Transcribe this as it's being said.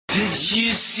Did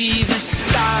you see the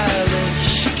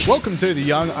stylish? Welcome to the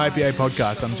Young IPA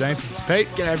podcast. I'm James. This is Pete.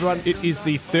 G'day, everyone. It is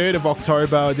the 3rd of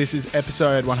October. This is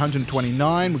episode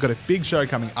 129. We've got a big show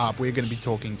coming up. We're going to be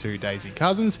talking to Daisy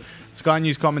Cousens, Sky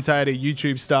News commentator,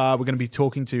 YouTube star. We're going to be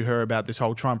talking to her about this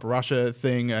whole Trump-Russia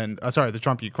thing and, the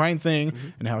Trump-Ukraine thing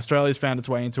and how Australia's found its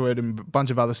way into it and a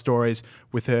bunch of other stories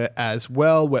with her as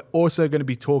well. We're also going to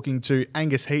be talking to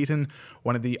Angus Heaton,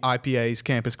 one of the IPA's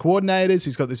campus coordinators.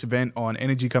 He's got this event on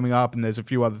energy coming up, and there's a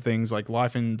few other things like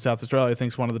life in South Australia, I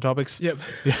think, is one of the topics. Yep.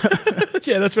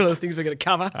 Yeah, that's one of the things we're going to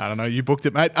cover. I don't know. You booked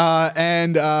it, mate.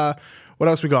 And what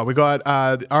else we got? We got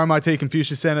the RMIT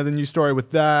Confucius Center, the new story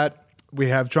with that. We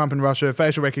have Trump and Russia,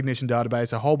 facial recognition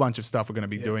database, a whole bunch of stuff we're going to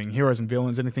be doing. Heroes and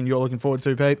villains. Anything you're looking forward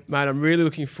to, Pete? Mate, I'm really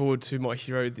looking forward to my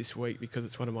hero this week because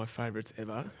it's one of my favourites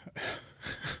ever.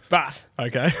 But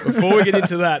before we get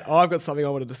into that, I've got something I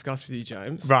want to discuss with you,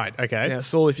 James. Right. Okay. Now,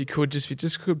 Saul, if you could just play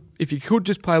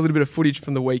a little bit of footage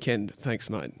from the weekend, thanks,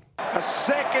 mate. A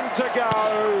second to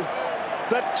go.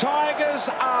 The Tigers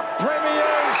are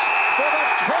premiers for the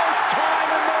 12th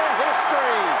time in their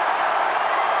history.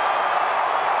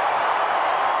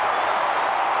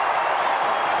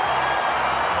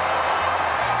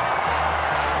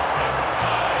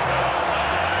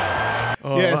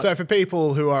 Yeah, so for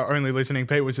people who are only listening,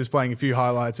 Pete was just playing a few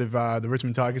highlights of the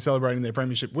Richmond Tigers celebrating their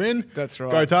premiership win. That's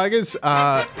right. Go Tigers.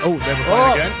 They're playing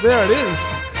again. There it is.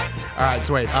 All right,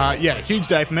 sweet. Huge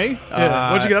day for me.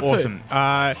 What'd you get up to? Awesome.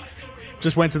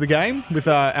 Just went to the game with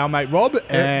our mate Rob,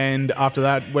 and after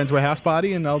that went to a house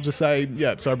party, and I'll just say,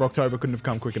 Sober October couldn't have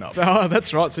come quick enough. Oh,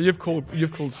 that's right. So you've called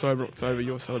Sober October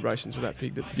your celebrations with that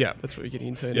pig. That's what you're getting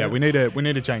into. Yeah, now. we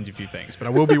need to change a few things, but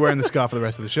I will be wearing the scarf for the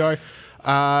rest of the show.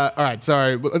 All right,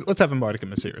 so let's have a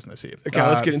modicum of seriousness here. Okay,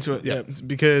 let's get into it. Yeah,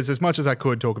 because as much as I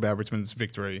could talk about Richmond's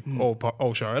victory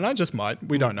all show, and I just might,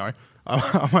 we don't know.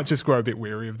 I might just grow a bit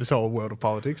weary of this whole world of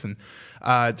politics and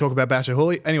talk about Basher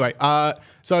Hooley. Anyway,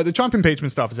 so the Trump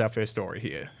impeachment stuff is our first story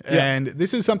here. Yeah. And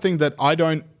this is something that I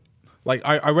don't,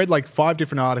 I read 5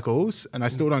 different articles and I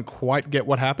still don't quite get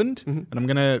what happened. And I'm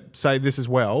going to say this as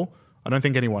well. I don't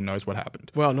think anyone knows what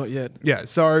happened. Well, not yet. Yeah,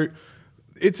 so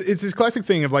it's this classic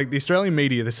thing of the Australian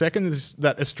media, the second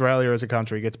that Australia as a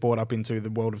country gets brought up into the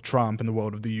world of Trump and the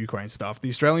world of the Ukraine stuff, the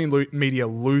Australian media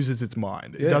loses its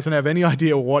mind. It doesn't have any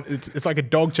idea what, it's like a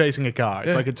dog chasing a car.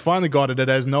 It's like it's finally got it, it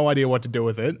has no idea what to do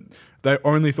with it. They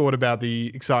only thought about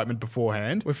the excitement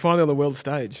beforehand. We're finally on the world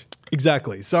stage.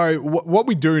 Exactly. So what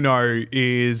we do know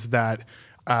is that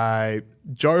I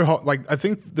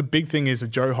think the big thing is that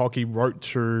Joe Hockey wrote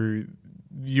to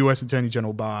the US Attorney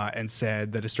General Barr and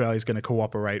said that Australia is going to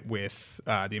cooperate with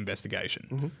the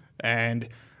investigation. And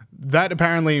that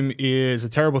apparently is a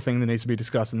terrible thing that needs to be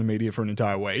discussed in the media for an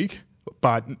entire week.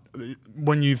 But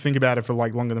when you think about it for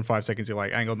longer than 5 seconds, you're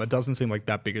like, hang on, that doesn't seem like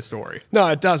that big a story. No,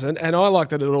 it doesn't. And I like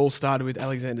that it all started with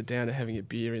Alexander Downer having a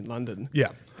beer in London. Yeah.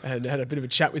 And had a bit of a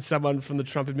chat with someone from the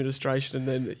Trump administration, and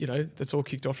then, that's all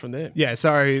kicked off from there. Yeah,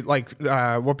 so,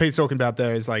 what Pete's talking about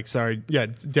there is,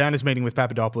 Downer's meeting with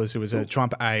Papadopoulos, who was a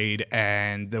Trump aide,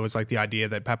 and there was, the idea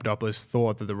that Papadopoulos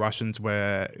thought that the Russians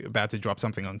were about to drop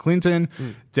something on Clinton.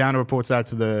 Downer reports that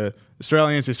to the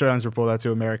Australians report that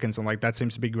to Americans, and, that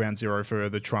seems to be ground zero for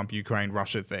the Trump, Ukraine,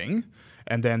 Russia thing.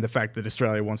 And then the fact that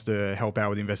Australia wants to help out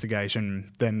with the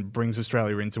investigation then brings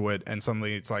Australia into it. And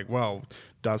suddenly it's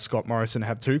does Scott Morrison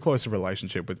have too close a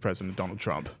relationship with President Donald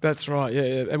Trump? That's right,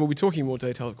 yeah. And we'll be talking in more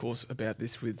detail, of course, about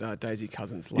this with Daisy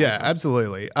Cousens later. Yeah,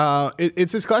 absolutely.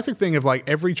 It's this classic thing of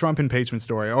every Trump impeachment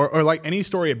story or any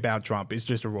story about Trump is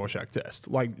just a Rorschach test.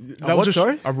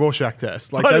 Sorry? A Rorschach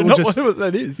test. I don't know what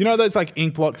that is. You know those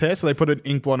ink blot tests? So they put an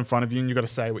ink blot in front of you and you got to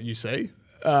say what you see.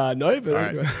 No, but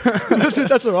anyway.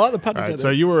 That's all right. The punters right, so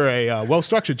you were a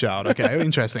well-structured child. Okay,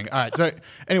 interesting. All right, so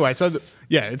anyway,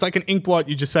 it's like an ink blot.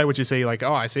 You just say what you see,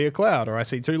 I see a cloud or I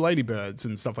see 2 ladybirds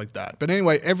and stuff like that. But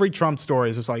anyway, every Trump story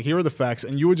is just here are the facts,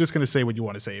 and you are just going to see what you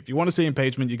want to see. If you want to see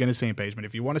impeachment, you're going to see impeachment.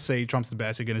 If you want to see Trump's the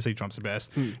best, you're going to see Trump's the best.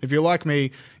 If you're like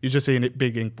me, you just see a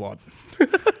big ink blot.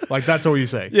 That's all you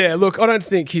see. Yeah, look, I don't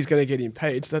think he's going to get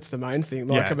impeached. That's the main thing.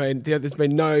 There's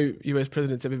been no US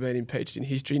president's ever been impeached in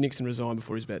history. Nixon resigned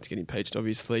before he was about to get impeached,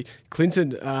 obviously.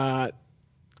 Clinton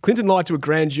lied to a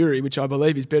grand jury, which I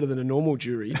believe is better than a normal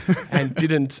jury, and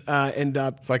didn't end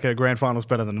up... It's like a grand final's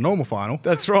better than a normal final.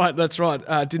 That's right.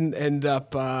 Didn't end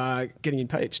up getting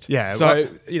impeached. Yeah. So,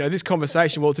 this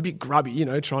conversation, it's a bit grubby,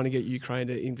 trying to get Ukraine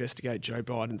to investigate Joe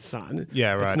Biden's son.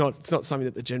 Yeah, right. It's not something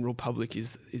that the general public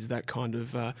is that kind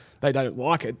of... they don't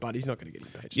like it, but he's not going to get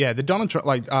impeached. Yeah, the Donald Trump...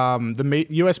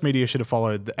 US media should have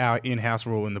followed our in-house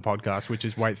rule in the podcast, which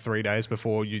is wait 3 days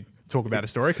before you talk about a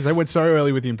story because they went so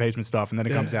early with the impeachment stuff, and then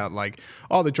it comes out like,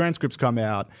 oh, the transcripts come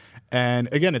out.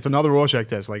 And again, it's another Rorschach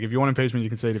test. Like, if you want impeachment, you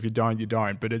can see it. If you don't, you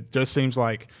don't. But it just seems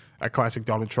like a classic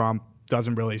Donald Trump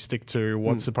doesn't really stick to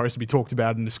what's supposed to be talked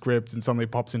about in the script, and something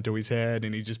pops into his head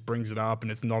and he just brings it up,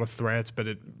 and it's not a threat, but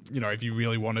it, if you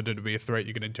really wanted it to be a threat,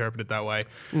 you can interpret it that way.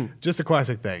 Just a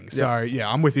classic thing. So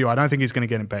yeah, I'm with you. I don't think he's going to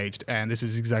get impeached, and this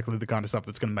is exactly the kind of stuff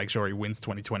that's going to make sure he wins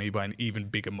 2020 by an even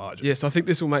bigger margin. Yes, I think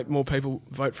this will make more people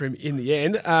vote for him in the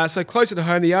end. So closer to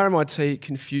home, the RMIT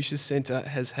Confucius Centre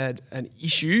has had an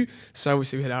issue. So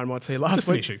obviously we had RMIT last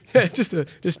week. Just an issue. Yeah,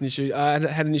 just an issue. And it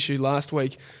had an issue last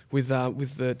week with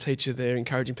the teacher there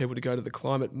encouraging people to go to the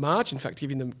climate march, in fact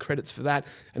giving them credits for that.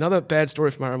 Another bad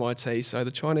story from RMIT. So the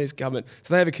Chinese government,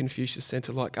 so they have a Confucius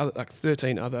Centre like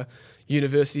 13 other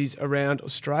universities around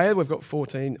Australia. We've got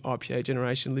 14 IPA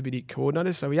Generation Liberty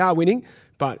coordinators, so we are winning,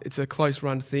 but it's a close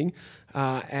run thing.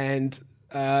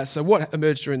 So what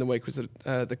emerged during the week was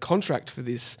that the contract for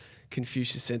this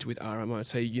Confucius Centre with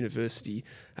RMIT University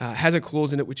has a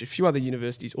clause in it, which a few other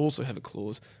universities also have a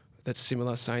clause that's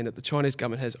similar, saying that the Chinese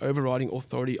government has overriding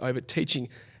authority over teaching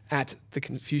at the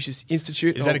Confucius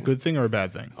Institute. Is that a good thing or a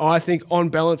bad thing? I think on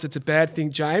balance it's a bad thing,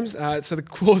 James. So the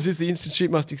clause is the institute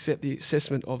must accept the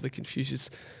assessment of the Confucius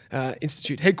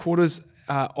Institute headquarters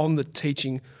on the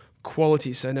teaching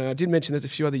quality. So now I did mention there's a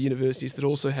few other universities that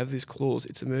also have this clause.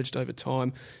 It's emerged over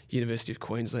time. University of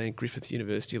Queensland, Griffith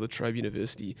University, La Trobe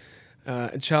University,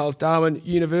 and Charles Darwin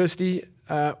University.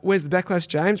 Where's the backlash,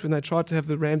 James, when they tried to have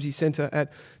the Ramsay Centre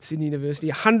at Sydney University?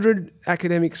 100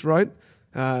 academics wrote,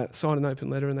 signed an open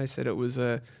letter, and they said it was,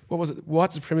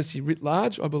 white supremacy writ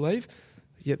large, I believe.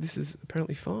 Yet this is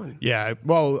apparently fine. Yeah,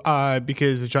 well,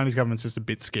 because the Chinese government's just a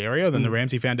bit scarier than the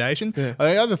Ramsay Foundation. Yeah.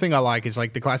 The other thing I like is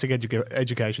like the classic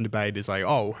education debate is like,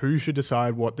 oh, who should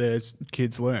decide what their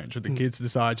kids learn? Should the kids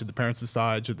decide? Should the parents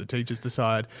decide? Should the teachers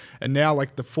decide? And now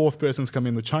like the fourth person's come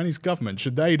in, the Chinese government,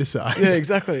 should they decide? Yeah,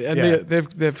 exactly. And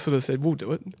they've sort of said, we'll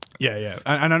do it. Yeah.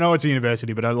 And I know it's a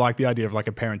university, but I like the idea of like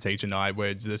a parent-teacher night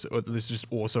where this is just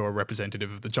also a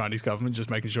representative of the Chinese government, just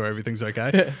making sure everything's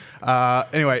okay.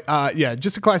 Yeah.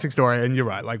 Just a classic story, and you're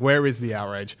right. Like, where is the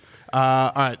outrage?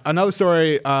 All right, another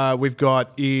story we've got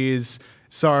is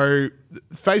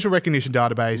facial recognition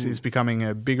database is becoming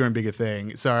a bigger and bigger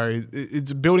thing. So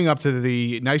it's building up to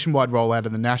the nationwide rollout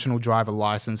of the National Driver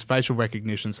Licence facial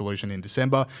recognition solution in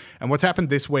December. And what's happened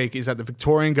this week is that the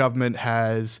Victorian government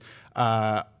has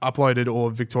uploaded all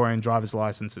Victorian driver's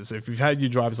licenses. So if you've had your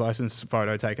driver's license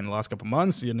photo taken the last couple of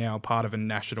months, you're now part of a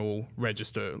national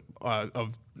register a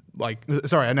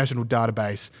national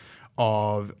database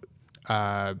of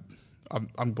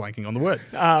I'm blanking on the word.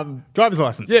 Driver's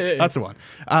licenses. Yeah. That's the one.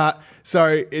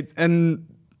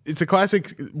 It's a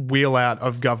classic wheel out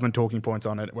of government talking points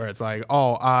on it, where it's like,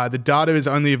 the data is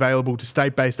only available to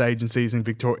state-based agencies in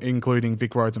including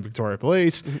Vic Roads and Victoria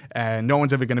Police, and no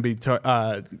one's ever going to be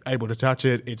able to touch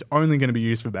it. It's only going to be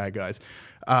used for bad guys.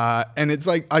 And it's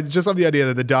like, I just love the idea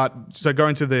that the data, so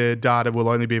going to the data will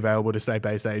only be available to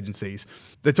state-based agencies.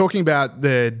 They're talking about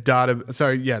the data,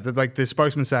 the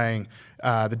spokesman saying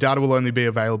the data will only be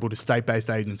available to state-based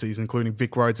agencies, including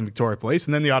Vic Roads and Victoria Police.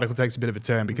 And then the article takes a bit of a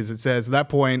turn because it says, at that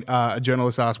point, a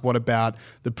journalist asked, what about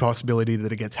the possibility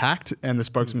that it gets hacked? And the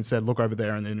spokesman said, look over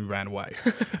there, and then ran away.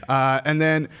 And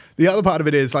then the other part of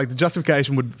it is like the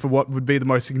justification for what would be the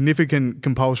most significant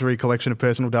compulsory collection of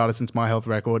personal data since My Health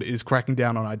Record is cracking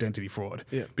down on identity fraud.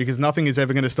 Yeah. Because nothing is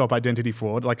ever going to stop identity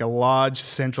fraud, like a large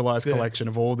centralized collection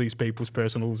of all these people's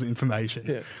personal information.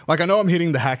 Yeah. Like, I know I'm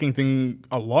hitting the hacking thing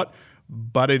a lot,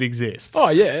 but it exists. Oh,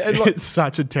 yeah. And it's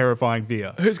such a terrifying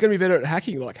fear. Who's going to be better at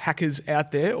hacking? Like hackers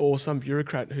out there, or some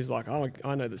bureaucrat who's like, oh,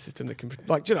 I know the system that can...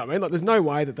 Like, do you know what I mean? Like, there's no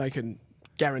way that they can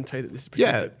guarantee that this is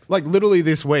protected. Yeah, like literally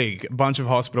this week, a bunch of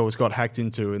hospitals got hacked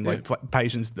into, and like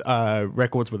patients'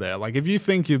 records were there. Like, if you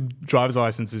think your driver's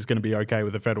license is going to be okay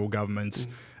with the federal government's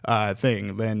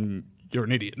thing, then you're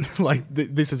an idiot. Like,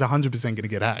 this is 100% going to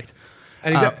get hacked.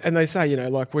 And they say,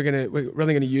 like, we're only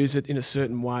going to use it in a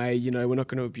certain way. We're not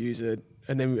going to abuse it.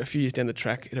 And then a few years down the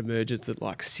track, it emerges that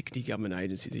like 60 government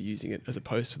agencies are using it, as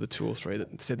opposed to the 2 or 3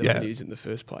 that said they were going to use it in the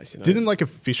first place. Didn't like a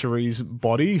fisheries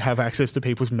body have access to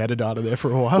people's metadata there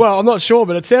for a while? Well, I'm not sure,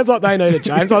 but it sounds like they need it,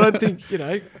 James. I don't think,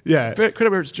 credit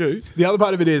where it's due. The other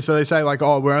part of it is, so they say like,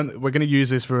 we're going to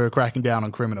use this for cracking down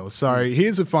on criminals. So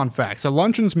here's a fun fact. So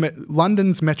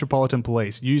London's Metropolitan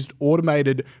Police used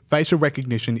automated facial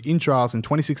recognition in trials in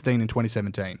 2016 and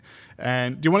 2017.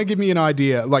 And do you want to give me an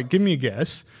idea, like give me a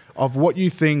guess of what you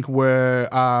think were,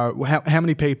 how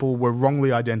many people were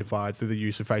wrongly identified through the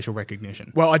use of facial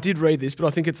recognition? Well, I did read this, but I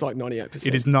think it's like 98%.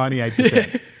 It is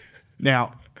 98%.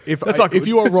 Now, if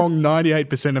you are wrong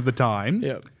 98% of the time,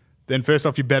 then first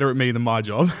off, you're better at me than my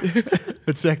job.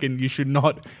 But second, you should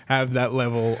not have that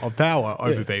level of power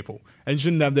over people. And you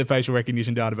shouldn't have their facial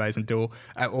recognition database until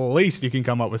at least you can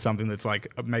come up with something that's like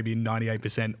maybe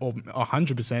 98% or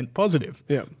 100% positive.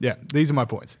 Yeah. Yeah, these are my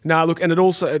points. No, look, and it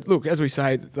also, look, as we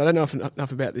say, they don't know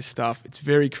enough about this stuff. It's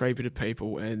very creepy to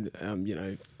people, and,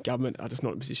 government are just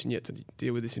not in a position yet to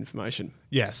deal with this information.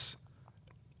 Yes.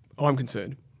 I'm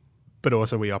concerned. But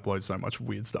also we upload so much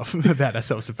weird stuff about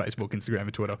ourselves to Facebook, Instagram,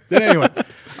 and Twitter. But anyway,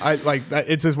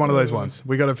 it's just one of those ones.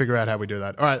 We got to figure out how we do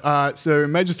that. All right, so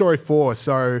major story 4.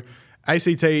 So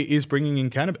ACT is bringing in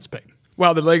cannabis, Pete.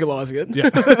 Well, they're legalising it.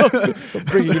 Yeah.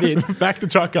 Bringing it in. Back the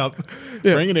truck up.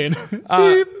 Yeah. Bring it in.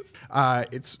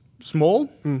 It's small,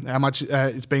 how much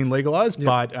it's been legalised,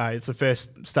 but it's the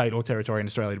first state or territory in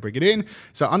Australia to bring it in.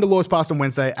 So under laws passed on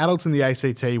Wednesday, adults in the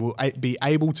ACT will be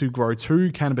able to grow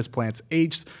 2 cannabis plants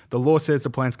each. The law says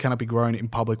the plants cannot be grown in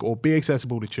public or be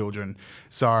accessible to children.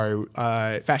 So...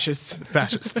 Fascists.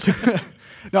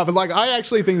 No, but I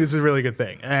actually think this is a really good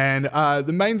thing. And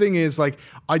the main thing is,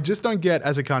 I just don't get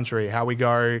as a country how we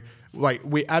go...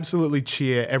 we absolutely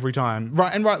cheer every time,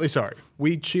 right, and rightly so.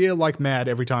 We cheer like mad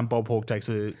every time Bob Hawke takes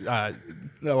a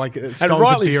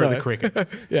skulls a beer at the cricket.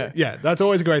 Yeah, that's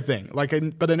always a great thing.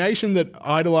 But a nation that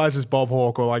idolizes Bob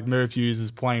Hawke or Merv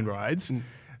Hughes' plane rides,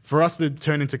 for us to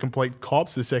turn into complete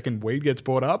cops the second weed gets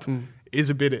brought up is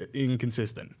a bit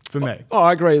inconsistent for me. Oh,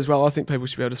 I agree as well. I think people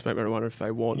should be able to smoke marijuana if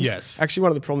they want. Yes. Actually,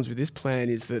 one of the problems with this plan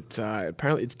is that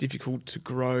apparently it's difficult to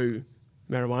grow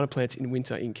marijuana plants in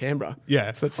winter in Canberra.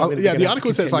 Yeah. So that's something the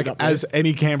article says, as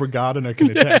any Canberra gardener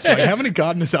can attest. How many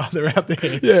gardeners are there out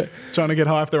there trying to get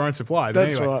high off their own supply? But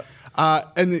that's anyway. right.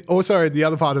 And also, the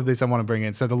other part of this I want to bring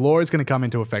in. So the law is going to come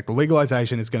into effect. The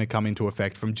legalisation is going to come into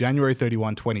effect from January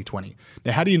 31, 2020.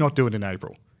 Now, how do you not do it in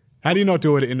April? How do you not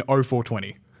do it in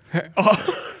 0420?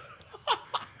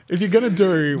 If you're going to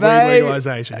do weed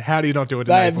legalisation, how do you not do it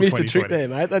in April 2020? They have missed a trick there,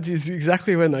 mate. That is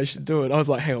exactly when they should do it. I was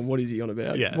like, hang on, what is he on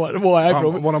about? Yeah. Why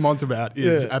April? What I'm on about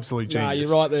is absolute genius. Nah,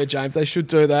 you're right there, James. They should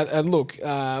do that. And look,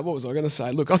 what was I going to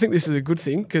say? Look, I think this is a good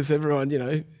thing because everyone,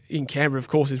 in Canberra, of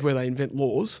course, is where they invent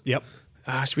laws. Yep.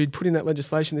 Should we put in that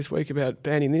legislation this week about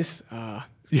banning this?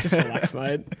 Just relax,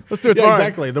 mate. Let's do it tomorrow. Yeah,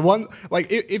 exactly. The one,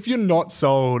 if you're not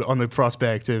sold on the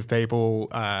prospect of people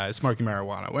smoking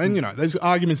marijuana, and there's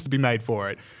arguments to be made for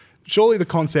it. Surely the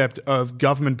concept of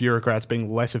government bureaucrats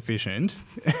being less efficient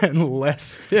and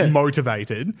less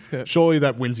motivated, surely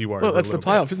that wins you over. Well, that's the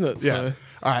payoff, isn't it? Yeah. So.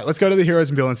 All right, let's go to the heroes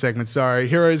and villains segment. So,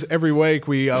 heroes, every week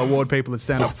we award people that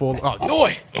stand up for...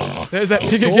 Oi! There's that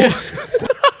pig again.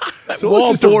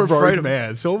 Saul's just a rogue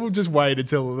man. Saul will just wait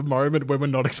until the moment when we're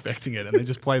not expecting it and then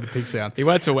just play the pig sound. He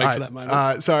waits a week for that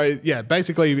moment.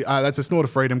 Basically, that's a snort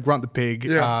of freedom. Grunt the pig.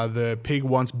 Yeah. The pig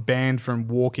once banned from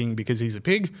walking because he's a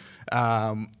pig.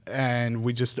 And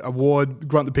we just award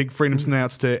Grunt the Pig freedom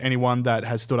snouts to anyone that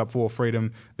has stood up for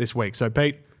freedom this week. So,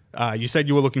 Pete, you said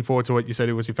you were looking forward to it. You said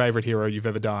it was your favourite hero you've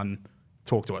ever done.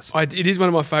 Talk to us. It is one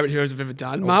of my favourite heroes I've ever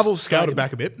done. Marvel Stadium. Scaled it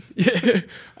back a bit.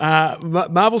 Yeah.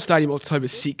 Marvel Stadium, October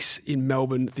 6 in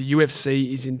Melbourne. The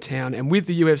UFC is in town, and with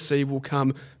the UFC will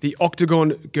come the Octagon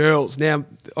Girls. Now,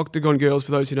 the Octagon Girls,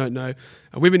 for those who don't know,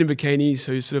 are women in bikinis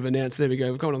who sort of announced, there we go,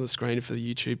 we've got it on the screen for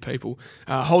the YouTube people,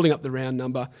 holding up the round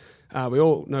number. We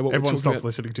all know what Everyone we're talking stopped about.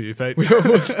 listening to you, Pete. We all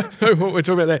know what we're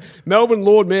talking about there. Melbourne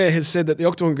Lord Mayor has said that the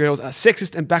Octagon Girls are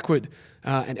sexist and backward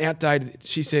and outdated.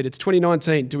 She said, it's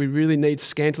 2019. Do we really need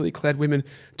scantily clad women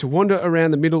to wander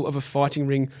around the middle of a fighting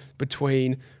ring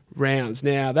between rounds?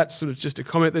 Now, that's sort of just a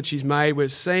comment that she's made. We've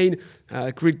seen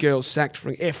grid girls sacked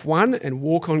from F1 and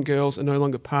walk-on girls are no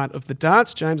longer part of the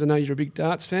darts. James, I know you're a big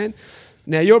darts fan.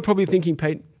 Now, you're probably thinking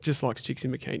Pete just likes chicks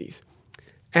in bikinis.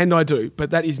 And I do, but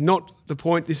that is not the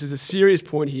point. This is a serious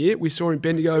point here. We saw in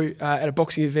Bendigo at a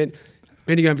boxing event,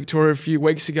 Bendigo in Victoria a few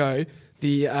weeks ago,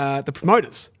 the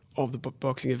promoters of the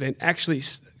boxing event actually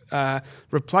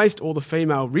replaced all the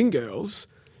female ring girls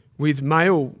with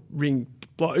male ring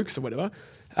blokes or whatever.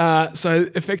 So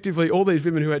effectively all these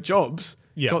women who had jobs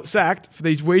got sacked for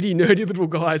these weedy, nerdy little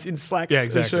guys in slacks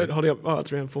and shirt holding up. Oh,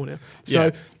 it's round 4 now.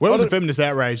 So where was the feminist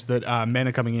outrage that men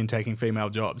are coming in taking female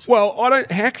jobs? Well,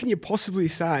 how can you possibly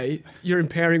say you're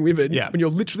empowering women when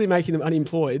you're literally making them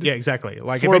unemployed? Yeah, exactly.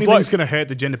 If anything's going to hurt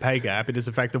the gender pay gap, it is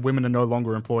the fact that women are no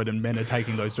longer employed and men are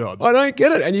taking those jobs. I don't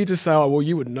get it. And you just say, oh, well,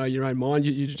 you wouldn't know your own mind.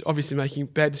 You're obviously making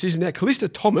bad decisions. Now, Callista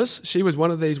Thomas, she was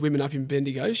one of these women up in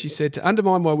Bendigo. She said, to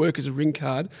undermine my work as a ring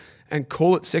card and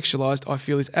call it sexualised, I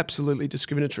feel is absolutely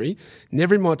discriminatory.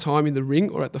 Never in my time in the ring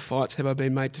or at the fights have I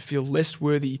been made to feel less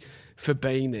worthy for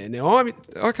being there. Now,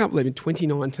 I can't believe in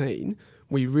 2019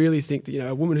 we really think that,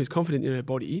 a woman who's confident in her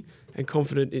body and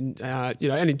confident in,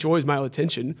 and enjoys male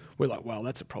attention, we're like, well,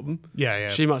 that's a problem. Yeah.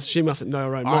 She mustn't know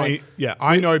her own mind.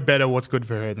 I know better what's good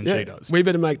for her than she does. We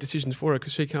better make decisions for her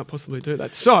because she can't possibly do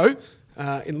that. So,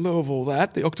 in lieu of all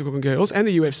that, the Octagon Girls and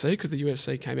the UFC, because the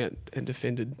UFC came out and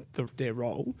defended their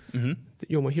role, that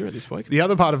you're my hero this week. The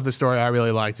other part of the story I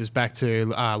really liked is back to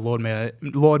Lord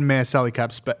Mayor Sally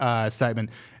Capp's statement.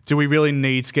 Do we really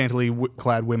need scantily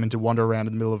clad women to wander around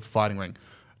in the middle of a fighting ring?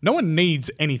 No one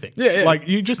needs anything. Yeah. Like,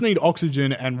 you just need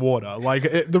oxygen and water. Like,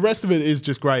 the rest of it is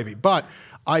just gravy. But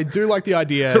I do like the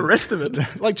idea. The rest of it?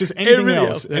 Like, just anything Everything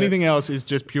else. else, yeah. Anything else is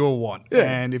just pure want. Yeah.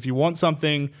 And if you want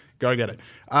something, go get it.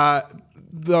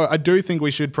 Though I do think we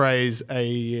should praise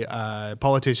a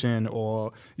politician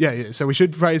so we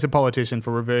should praise a politician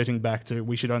for reverting back to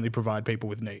we should only provide people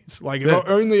with needs. Like, if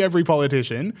only every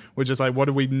politician would just like, what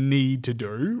do we need to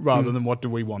do rather than what do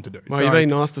we want to do? Well, you're being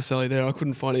nice to Sally there. I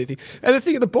couldn't find anything. And the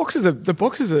thing, the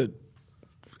boxers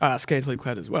are scantily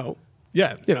clad as well.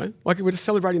 Yeah. Like we're just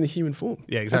celebrating the human form.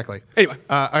 Yeah, exactly. Anyway.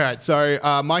 All right. So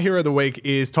my hero of the week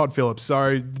is Todd Phillips.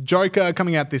 So The Joker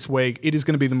coming out this week. It is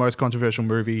going to be the most controversial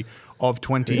movie of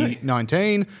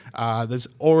 2019. There's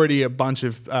already a bunch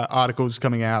of articles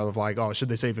coming out of like, should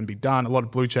this even be done? A lot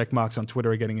of blue check marks on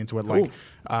Twitter are getting into it. Like,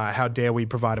 how dare we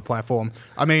provide a platform?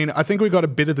 I mean, I think we got a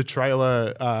bit of the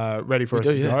trailer ready for us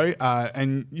to go.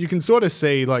 And you can sort of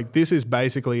see like this is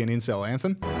basically an incel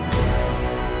anthem.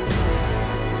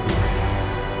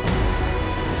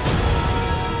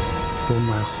 For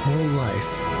my whole life,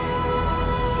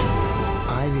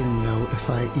 I didn't know if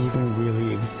I even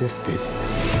really existed.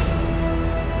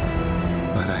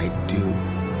 But I do.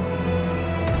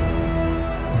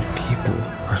 And people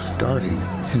are starting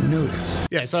to notice.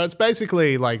 Yeah, so it's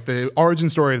basically like the origin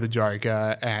story of the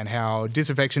Joker and how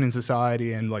disaffection in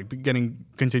society and like getting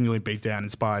continually beat down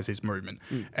inspires his movement.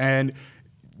 And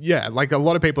yeah, like a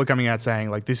lot of people are coming out saying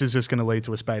like this is just going to lead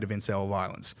to a spate of incel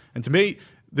violence. And to me,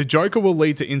 the Joker will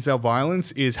lead to incel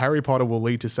violence is Harry Potter will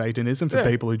lead to Satanism for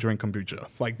people who drink kombucha.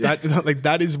 Like that, like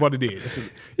that is what it is.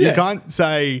 You can't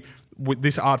say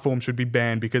this art form should be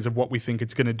banned because of what we think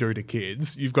it's going to do to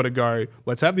kids. You've got to go,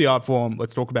 let's have the art form,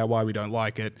 let's talk about why we don't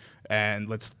like it, and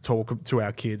let's talk to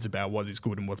our kids about what is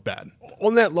good and what's bad.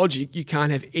 On that logic, you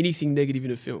can't have anything negative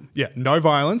in a film. Yeah, no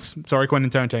violence. Sorry, Quentin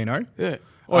Tarantino. Yeah.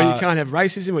 Or you can't have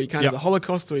racism, or you can't have the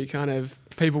Holocaust, or you can't have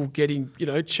people getting,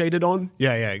 cheated on.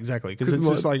 Yeah, exactly. Because it's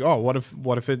just like, what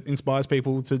if it inspires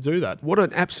people to do that? What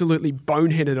an absolutely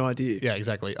boneheaded idea. Yeah,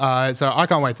 exactly. So I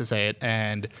can't wait to see it.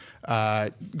 And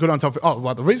good on Tom. Oh,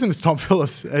 well, the reason it's Tom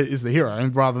Phillips is the hero,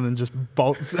 and rather than just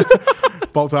Bolt's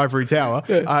Ivory Tower.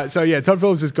 Yeah. Todd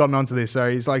Phillips has gotten onto this. So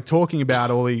he's like talking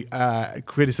about all the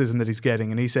criticism that he's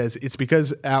getting, and he says it's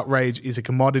because outrage is a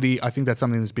commodity. I think that's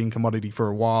something that's been commodity for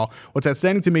a while. What's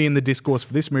outstanding to me in the discourse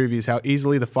for this movie is how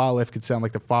easily the far left could sound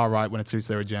like the far right when it suits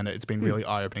their agenda. It's been really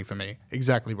eye-opening for me.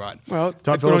 Exactly right. Well,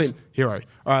 Todd Phillips, hero.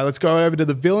 All right, let's go over to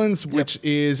the villains, which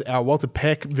is our Walter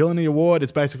Peck Villainy Award.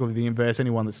 It's basically the inverse.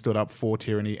 Anyone that stood up for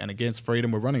tyranny and against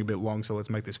freedom. We're running a bit long, so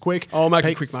let's make this quick. I'll make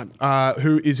it quick, mate.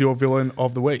 Who is your villain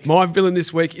of the week? My villain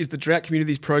this week is the Drought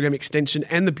Communities Program Extension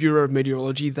and the Bureau of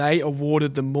Meteorology. They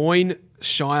awarded the Moyne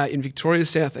Shire in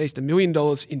Victoria's southeast $1 million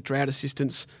in drought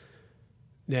assistance.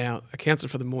 Now, a councillor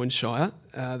for the Moyne Shire,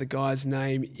 the guy's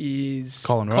name is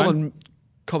Colin Ryan.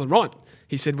 Colin Ryan.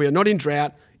 He said, "We are not in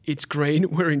drought. It's green.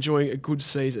 We're enjoying a good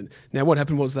season." Now, what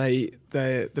happened was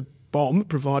the BOM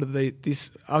provided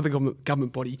this other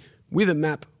government body with a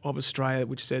map of Australia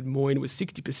which said Moyne was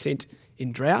 60%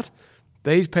 in drought.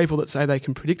 These people that say they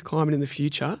can predict climate in the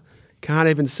future can't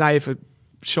even say if a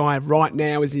shire right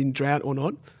now is in drought or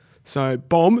not. So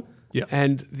BOM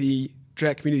and the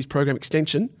Drought Communities Program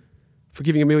Extension, for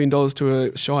giving $1 million to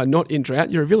a shire not in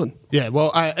drought, you're a villain. Yeah,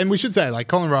 well, and we should say, like,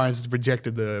 Colin Ryan's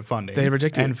rejected the funding. They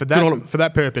rejected and it. for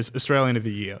that purpose, Australian of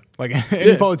the Year. Like,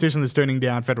 any politician that's turning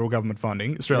down federal government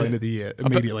funding, Australian of the Year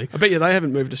immediately. I bet you they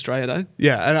haven't moved Australia, though.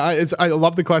 Yeah, and I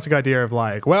love the classic idea of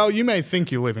like, well, you may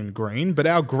think you live in green, but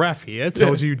our graph here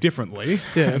tells you differently.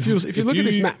 Yeah, if you look at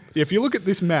this map. If you look at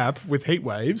this map with heat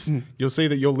waves, you'll see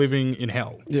that you're living in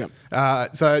hell. Yeah.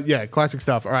 Classic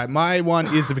stuff. All right, my one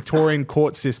is the Victorian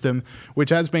court system, which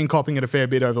has been copying it a fair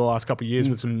bit over the last couple of years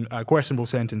with some questionable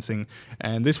sentencing.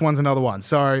 And this one's another one.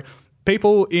 So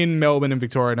people in Melbourne and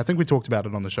Victoria, and I think we talked about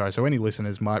it on the show, so any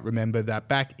listeners might remember that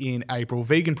back in April,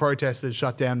 vegan protesters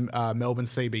shut down Melbourne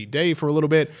CBD for a little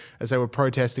bit as they were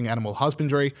protesting animal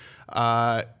husbandry.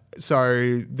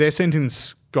 So their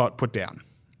sentence got put down.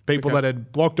 People that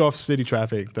had blocked off city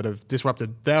traffic, that have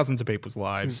disrupted thousands of people's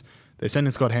lives, their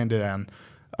sentence got handed down.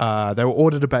 They were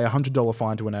ordered to pay a $100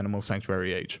 fine to an animal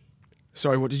sanctuary each.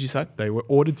 Sorry, what did you say? They were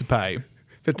ordered to pay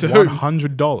But to whom?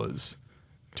 $100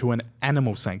 to an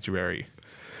animal sanctuary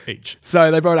each.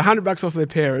 So they borrowed $100 off their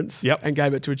parents Yep. and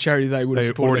gave it to a charity they would have They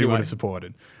supported already anyway. would have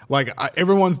supported. Like,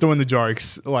 everyone's doing the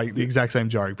jokes, like the exact same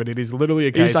joke, but it is literally a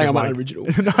You're case saying of I'm like, unoriginal.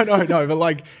 No, but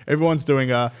like everyone's doing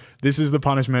this is the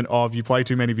punishment of you play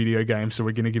too many video games, so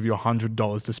we're going to give you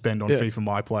 $100 to spend on Yeah. FIFA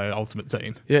My Player Ultimate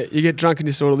Team. Yeah, you get drunk and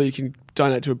disorderly, you can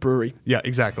donate to a brewery. Yeah,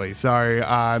 exactly.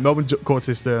 So Melbourne court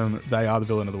system, they are the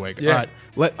villain of the week. Yeah. All right,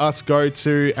 let us go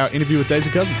to our interview with Daisy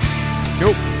Cousens.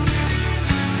 Cool.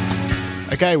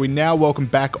 Okay, we now welcome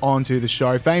back onto the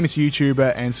show famous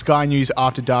YouTuber and Sky News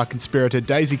After Dark conspirator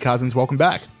Daisy Cousens. Welcome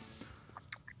back.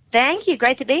 Thank you.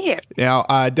 Great to be here. Now,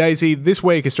 Daisy, this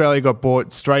week Australia got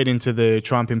brought straight into the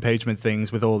Trump impeachment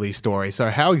things with all these stories. So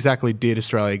how exactly did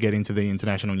Australia get into the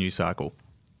international news cycle?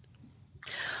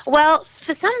 Well,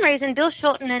 for some reason, Bill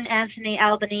Shorten and Anthony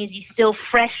Albanese, still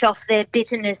fresh off their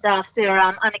bitterness after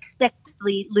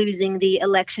unexpectedly losing the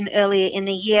election earlier in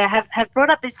the year, have brought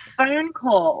up this phone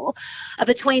call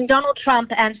between Donald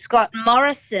Trump and Scott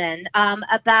Morrison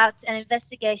about an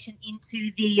investigation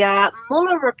into the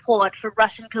Mueller report for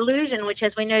Russian collusion, which,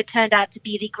 as we know, turned out to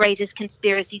be the greatest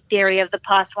conspiracy theory of the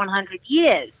past 100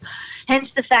 years.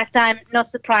 Hence the fact I'm not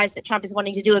surprised that Trump is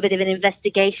wanting to do a bit of an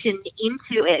investigation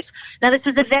into it. Now, this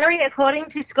was according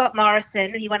to Scott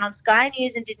Morrison, he went on Sky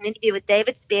News and did an interview with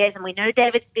David Spears, and we know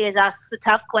David Spears asks the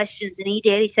tough questions, and he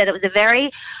did. He said it was a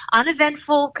very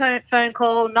uneventful phone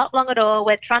call, not long at all,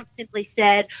 where Trump simply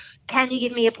said, can you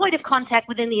give me a point of contact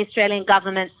within the Australian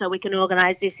government so we can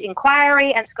organise this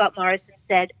inquiry? And Scott Morrison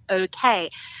said, okay.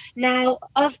 Now,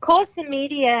 of course, the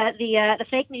media, the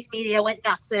fake news media went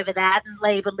nuts over that, and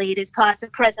Labor leaders, past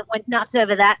and present, went nuts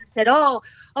over that and said, oh,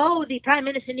 the Prime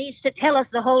Minister needs to tell us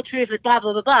the whole truth, blah,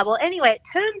 blah, blah, blah. Well, anyway, it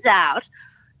turns out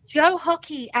Joe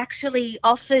Hockey actually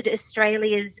offered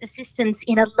Australia's assistance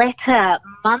in a letter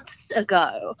months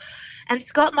ago. And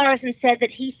Scott Morrison said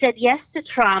that he said yes to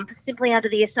Trump simply under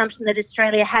the assumption that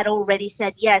Australia had already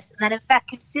said yes. And that, in fact,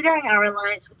 considering our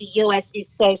alliance with the US is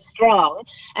so strong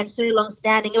and so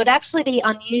long-standing, it would actually be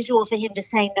unusual for him to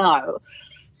say no.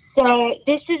 So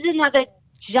this is another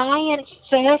giant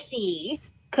furphy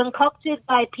concocted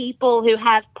by people who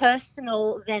have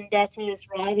personal vendettas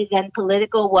rather than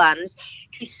political ones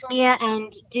to smear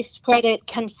and discredit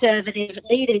conservative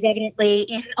leaders,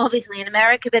 obviously in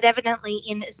America, but evidently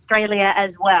in Australia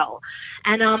as well.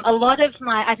 And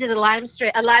I did a live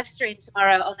stream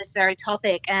tomorrow on this very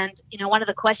topic, and one of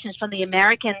the questions from the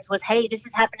Americans was, hey, this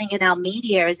is happening in our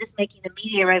media. Is this making the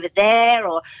media over there,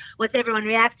 or what's everyone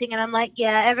reacting? And I'm like,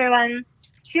 yeah, everyone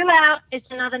chill out. It's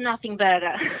another nothing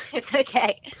burger. It's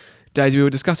okay. Daisy, we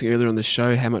were discussing earlier on the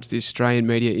show how much the Australian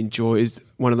media enjoys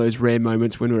one of those rare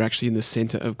moments when we're actually in the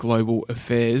centre of global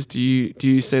affairs. Do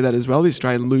you see that as well, the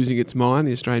Australian losing its mind,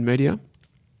 the Australian media?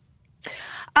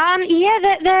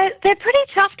 Yeah, they're pretty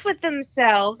chuffed with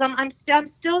themselves. I'm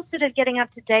still sort of getting up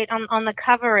to date on the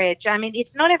coverage. I mean,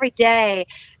 it's not every day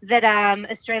that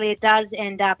Australia does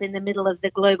end up in the middle of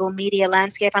the global media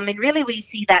landscape. I mean, really, we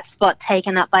see that spot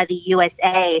taken up by the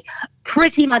USA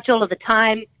pretty much all of the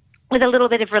time, with a little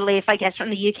bit of relief, I guess,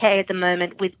 from the UK at the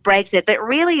moment with Brexit. But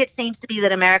really, it seems to be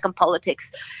that American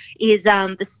politics is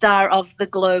the star of the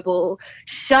global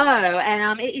show.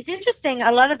 And it's interesting.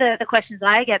 A lot of the questions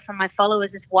I get from my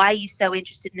followers is, why are you so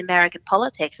interested in American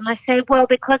politics? And I say, well,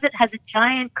 because it has a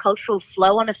giant cultural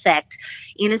flow-on effect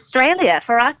in Australia.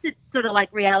 For us, it's sort of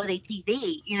like reality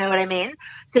TV, you know what I mean?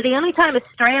 So the only time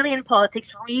Australian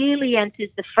politics really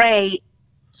enters the fray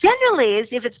generally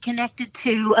is if it's connected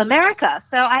to America.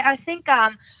 So I think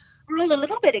we're all a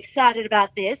little bit excited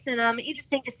about this, and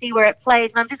interesting to see where it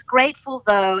plays. And I'm just grateful,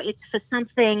 though, it's for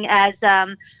something as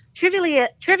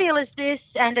trivial as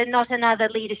this and not another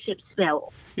leadership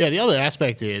spill. Yeah, the other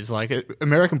aspect is, like,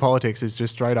 American politics is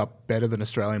just straight up better than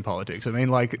Australian politics. I mean,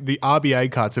 like, the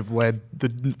RBA cuts have led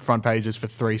the front pages for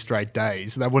 3 straight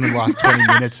days. That wouldn't last 20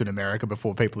 minutes in America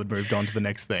before people had moved on to the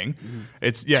next thing.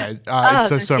 It's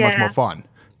just so much more fun.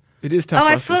 It is tough.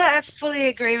 I fully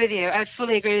agree with you.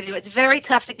 It's very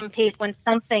tough to compete when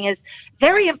something as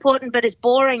very important but as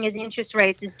boring as interest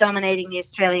rates is dominating the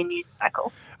Australian news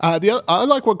cycle. I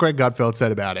like what Greg Gutfeld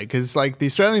said about it, because, like, the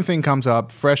Australian thing comes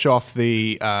up fresh off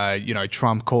the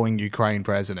Trump calling Ukraine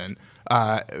president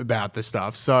about the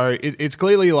stuff. So it's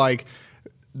clearly like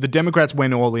the Democrats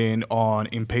went all in on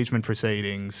impeachment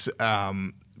proceedings.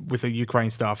 With the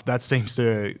Ukraine stuff, that seems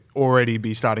to already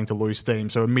be starting to lose steam.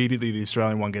 So immediately the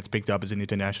Australian one gets picked up as an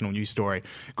international news story.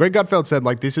 Greg Gutfeld said,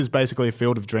 like, this is basically a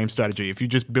field of dreams strategy. If you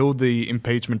just build the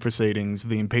impeachment proceedings,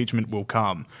 the impeachment will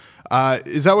come.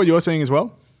 Is that what you're seeing as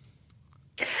well?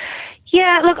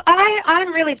 Yeah, look,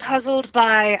 I'm really puzzled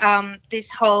by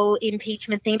this whole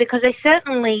impeachment thing because they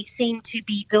certainly seem to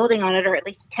be building on it, or at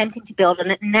least attempting to build on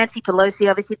it. And Nancy Pelosi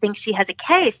obviously thinks she has a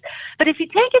case. But if you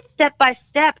take it step by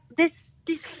step, this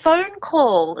phone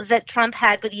call that Trump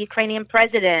had with the Ukrainian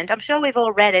president, I'm sure we've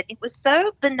all read it. It was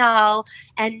so banal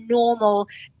and normal.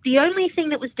 The only thing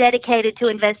that was dedicated to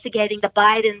investigating the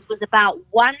Bidens was about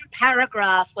one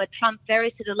paragraph where Trump very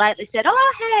sort of lightly said,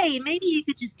 oh, hey, maybe you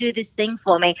could just do this thing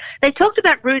for me. They talked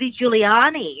about Rudy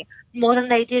Giuliani more than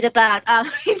they did about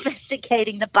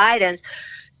investigating the Bidens.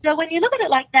 So when you look at it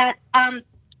like that,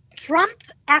 Trump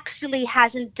actually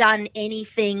hasn't done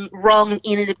anything wrong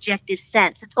in an objective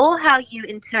sense. It's all how you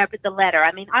interpret the letter.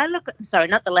 I mean,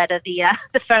 not the letter,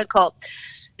 the phone call.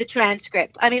 The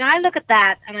transcript. I mean, I look at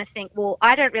that and I think, well,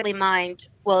 I don't really mind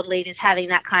world leaders having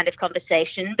that kind of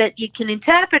conversation, but you can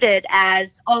interpret it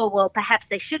as, oh, well, perhaps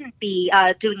they shouldn't be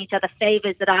doing each other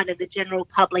favors that aren't in the general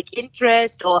public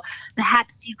interest, or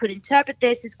perhaps you could interpret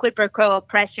this as quid pro quo or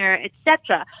pressure,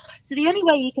 etc. So the only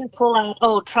way you can pull out,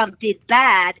 oh, Trump did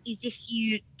bad, is if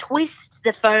you twist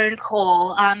the phone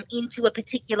call into a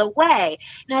particular way.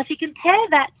 Now, if you compare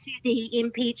that to the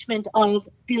impeachment of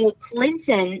Bill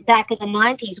Clinton back in the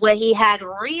 90s, where he had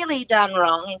really done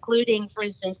wrong, including, for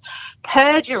instance,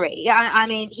 perjury. I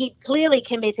mean, he clearly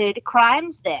committed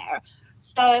crimes there.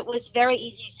 So it was very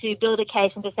easy to build a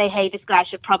case and to say, hey, this guy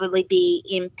should probably be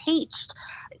impeached.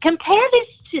 Compare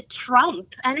this to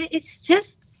Trump, and it's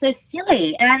just so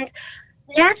silly. And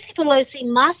Nancy Pelosi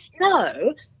must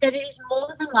know that it is more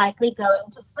than likely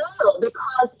going to fail,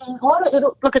 because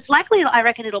it's likely, I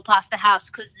reckon it'll pass the House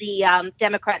because the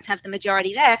Democrats have the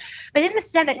majority there. But in the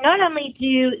Senate, not only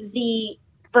do the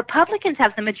Republicans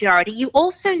have the majority, you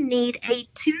also need a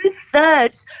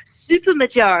 2/3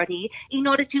 supermajority in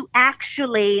order to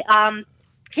actually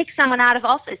kick someone out of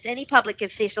office, any public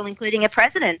official, including a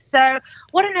president. So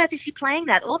what on earth is she playing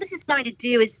that? All this is going to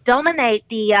do is dominate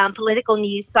the political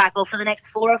news cycle for the next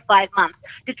 4 or 5 months,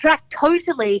 detract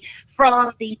totally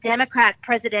from the Democrat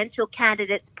presidential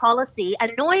candidate's policy,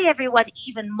 annoy everyone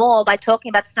even more by talking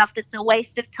about stuff that's a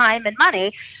waste of time and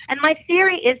money. And my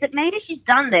theory is that maybe she's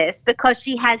done this because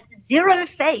she has zero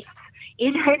faith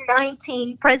in her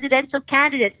 19 presidential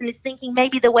candidates and is thinking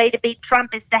maybe the way to beat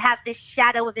Trump is to have this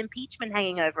shadow of impeachment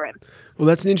hanging over him. Well,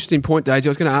 that's an interesting point, Daisy.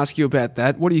 I was going to ask you about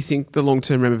that. What do you think the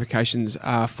long-term ramifications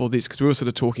are for this? Because we were sort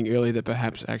of talking earlier that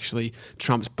perhaps actually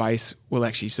Trump's base will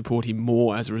actually support him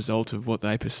more as a result of what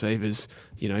they perceive as,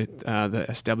 the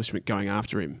establishment going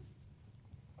after him.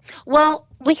 Well,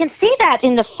 we can see that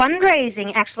in the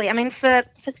fundraising, actually. I mean, for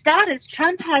starters,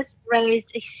 Trump has raised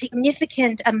a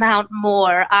significant amount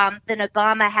more than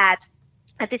Obama had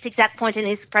at this exact point in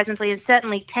his presidency, and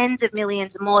certainly tens of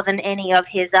millions more than any of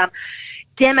his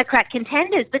Democrat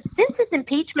contenders. But since this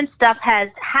impeachment stuff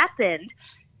has happened,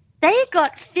 they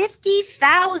got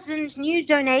 50,000 new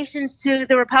donations to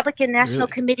the Republican National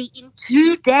Committee in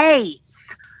 2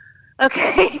 days.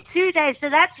 Okay, 2 days. So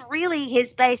that's really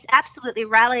his base absolutely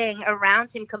rallying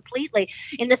around him completely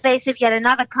in the face of yet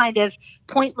another kind of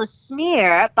pointless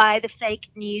smear by the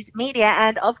fake news media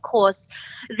and, of course,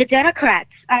 the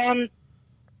Democrats.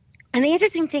 And the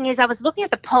interesting thing is I was looking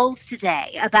at the polls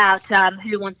today about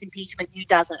who wants impeachment, who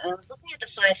doesn't. And I was looking at the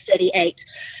 538.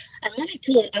 And let me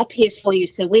pull it up here for you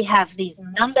so we have these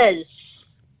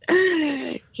numbers.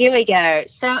 Here we go.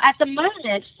 So at the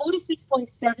moment,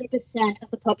 46.7% of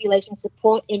the population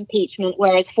support impeachment,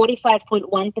 whereas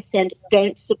 45.1%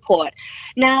 don't support.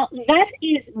 Now, that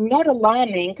is not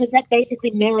alarming because that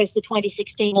basically mirrors the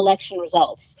 2016 election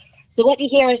results. So what you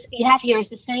have here is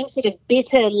the same sort of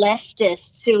bitter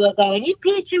leftists who are going,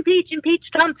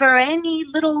 impeach Trump for any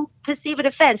little perceived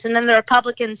offense. And then the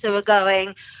Republicans who are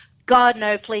going, God,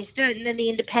 no, please don't. And then the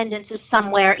independents is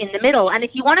somewhere in the middle. And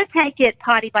if you want to take it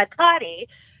party by party,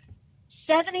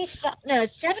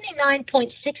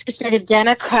 79.6% of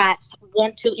Democrats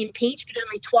want to impeach, but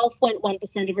only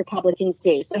 12.1% of Republicans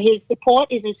do. So his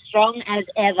support is as strong as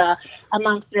ever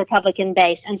amongst the Republican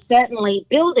base, and certainly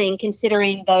building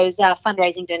considering those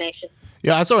fundraising donations.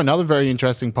 Yeah, I saw another very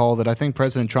interesting poll that I think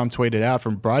President Trump tweeted out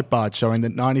from Breitbart showing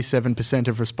that 97%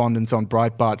 of respondents on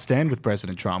Breitbart stand with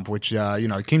President Trump, which,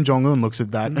 Kim Jong-un looks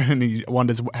at that and he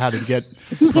wonders how to get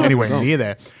anywhere near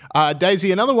there.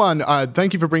 Daisy, another one.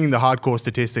 Thank you for bringing the hardcore hardcore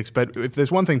statistics, but if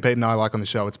there's one thing Pete and I like on the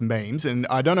show, it's memes. And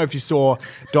I don't know if you saw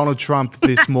Donald Trump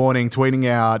this morning tweeting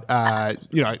out,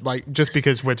 just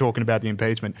because we're talking about the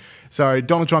impeachment. So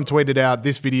Donald Trump tweeted out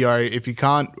this video.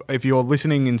 If you're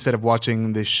listening instead of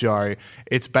watching this show,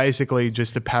 it's basically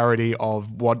just a parody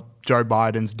of what Joe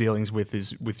Biden's dealings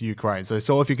with Ukraine. So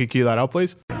Saul, if you could cue that up,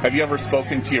 please. Have you ever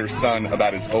spoken to your son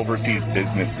about his overseas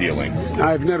business dealings?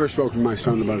 I've never spoken to my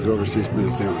son about his overseas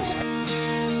business dealings.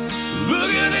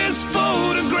 Look at this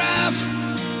photograph.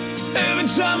 Every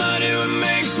time I do, it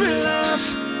makes me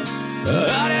laugh.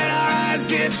 How did our eyes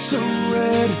get so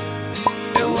red?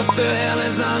 And what the hell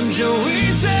is on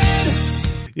Joey's head?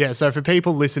 Yeah, so for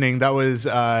people listening, that was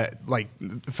a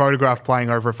photograph playing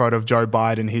over a photo of Joe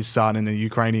Biden, his son, and a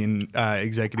Ukrainian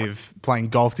executive playing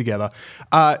golf together.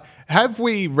 Have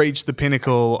we reached the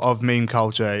pinnacle of meme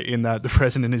culture in that the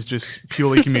president is just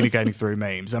purely communicating through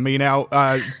memes? I mean,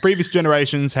 our previous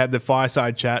generations had the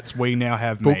fireside chats. We now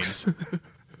have Books. memes.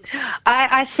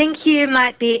 I think you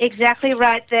might be exactly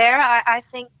right there. I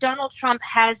think Donald Trump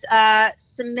has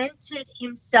cemented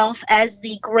himself as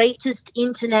the greatest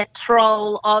internet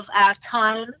troll of our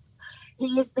times.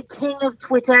 He is the king of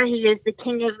Twitter. He is the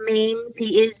king of memes.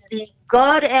 He is the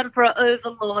God Emperor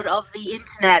Overlord of the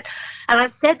internet. And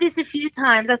I've said this a few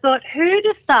times. I thought, who'd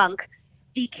have thunk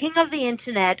the king of the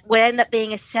internet would end up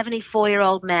being a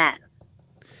 74-year-old man?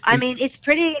 I mean, it's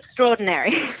pretty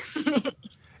extraordinary.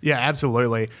 Yeah,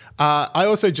 absolutely. I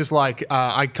also just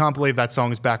I can't believe that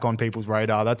song is back on people's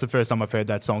radar. That's the first time I've heard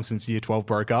that song since Year 12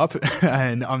 broke up.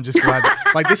 And I'm just glad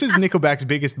this is Nickelback's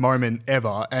biggest moment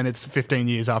ever, and it's 15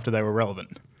 years after they were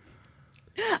relevant.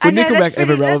 Were Nickelback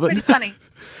ever relevant? That's pretty funny.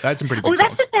 That's some pretty big Well,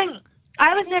 that's songs. the thing.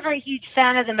 I was never a huge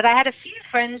fan of them, but I had a few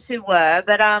friends who were.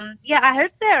 But I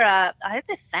hope they're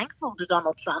thankful to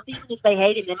Donald Trump, even if they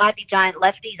hate him. They might be giant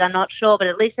lefties, I'm not sure, but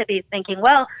at least they'd be thinking,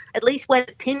 well, at least we're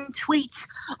the pinned tweets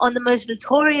on the most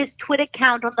notorious Twitter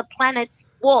account on the planet's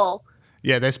wall.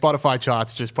 Yeah, their Spotify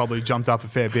charts just probably jumped up a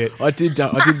fair bit. I did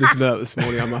listen to that this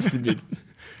morning, I must admit.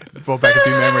 Brought back a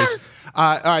few memories.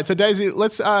 All right, so Daisy,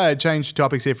 let's change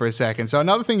topics here for a second. So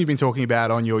another thing you've been talking about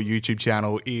on your YouTube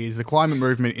channel is the climate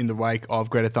movement in the wake of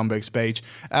Greta Thunberg's speech.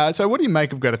 So what do you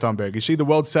make of Greta Thunberg? Is she the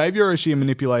world's savior or is she a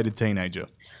manipulated teenager?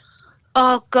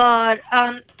 Oh, God.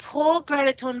 Poor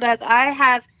Greta Thunberg. I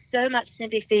have so much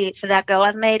sympathy for that girl.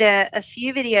 I've made a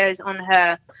few videos on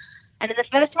her. And in the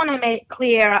first one, I made it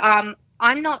clear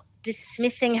I'm not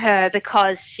dismissing her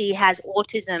because she has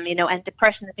autism, and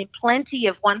depression. There's been plenty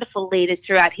of wonderful leaders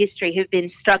throughout history who've been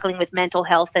struggling with mental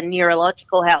health and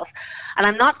neurological health. And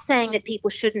I'm not saying that people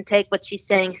shouldn't take what she's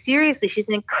saying seriously. She's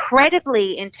an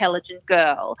incredibly intelligent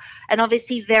girl and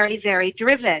obviously very, very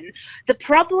driven. The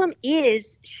problem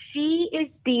is she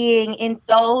is being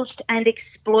indulged and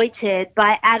exploited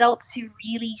by adults who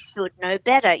really should know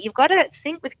better. You've got to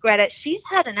think with Greta, she's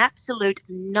had an absolute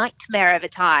nightmare of a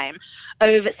time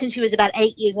since she was about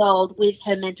 8 years old with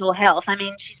her mental health. I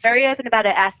mean, she's very open about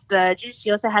her Asperger's. She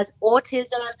also has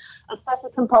autism,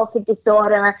 obsessive compulsive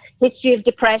disorder, history of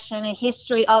depression, a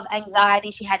history of anxiety.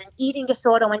 She had an eating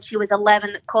disorder when she was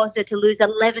 11 that caused her to lose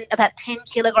about 10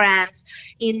 kilograms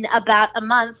in about a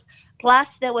month.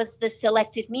 Plus, there was the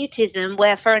selective mutism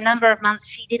where for a number of months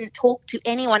she didn't talk to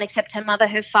anyone except her mother,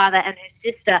 her father, and her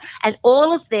sister. And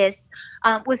all of this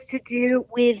was to do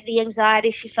with the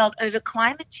anxiety she felt over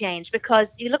climate change,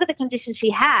 because you look at the condition she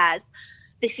has,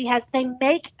 they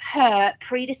make her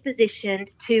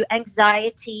predispositioned to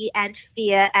anxiety and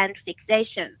fear and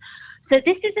fixation. So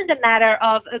this isn't a matter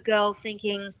of a girl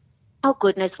thinking, oh,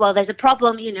 goodness, well, there's a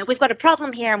problem, we've got a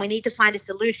problem here and we need to find a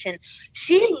solution.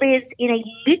 She lives in a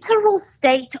literal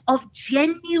state of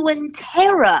genuine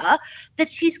terror that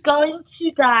she's going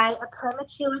to die a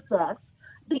premature death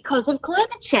because of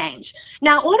climate change.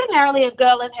 Now, ordinarily, a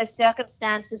girl in her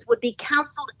circumstances would be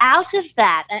counseled out of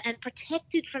that and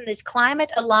protected from this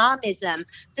climate alarmism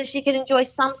so she can enjoy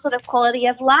some sort of quality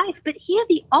of life. But here,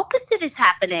 the opposite is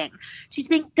happening. She's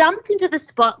being dumped into the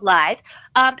spotlight,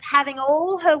 having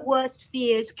all her worst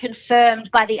fears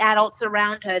confirmed by the adults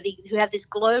around her who have this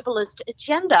globalist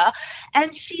agenda,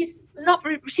 and she's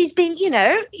been,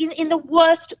 in the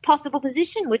worst possible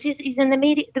position, which is in the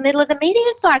middle of the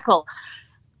media cycle.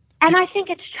 And I think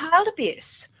it's child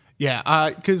abuse. Yeah,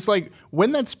 because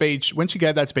when she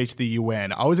gave that speech to the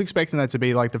UN, I was expecting that to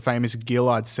be like the famous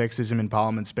Gillard sexism in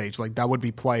Parliament speech. Like that would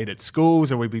be played at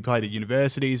schools, or would be played at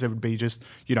universities. It would be just,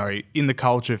 in the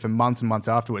culture for months and months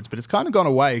afterwards. But it's kind of gone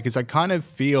away because I kind of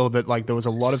feel that there was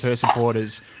a lot of her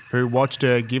supporters who watched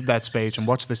her give that speech and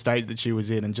watched the state that she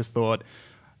was in and just thought,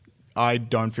 I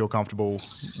don't feel comfortable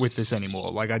with this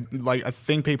anymore. I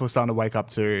think people are starting to wake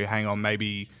up to, hang on,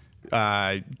 maybe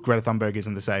Greta Thunberg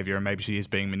isn't the savior and maybe she is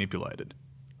being manipulated?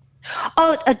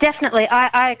 Oh, definitely.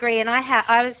 I agree. And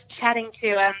I was chatting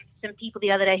to some people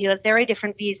the other day who have very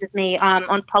different views of me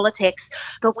on politics,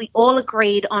 but we all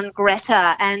agreed on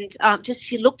Greta. And just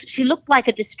she looked like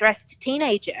a distressed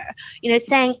teenager,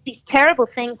 saying these terrible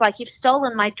things like, "You've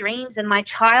stolen my dreams and my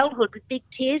childhood," with big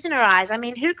tears in her eyes. I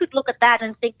mean, who could look at that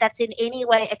and think that's in any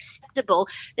way acceptable,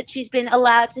 that she's been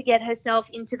allowed to get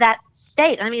herself into that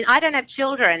state? I mean, I don't have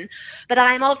children, but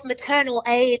I'm of maternal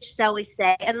age, shall we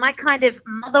say, and my kind of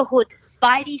motherhood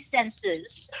spidey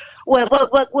senses were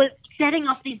setting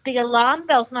off these big alarm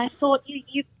bells, and I thought,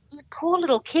 you poor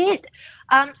little kid.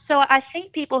 So I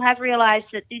think people have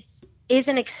realized that this is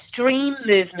an extreme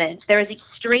movement. There is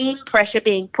extreme pressure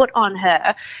being put on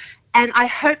her, and I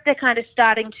hope they're kind of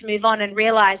starting to move on and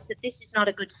realize that this is not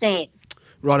a good scene.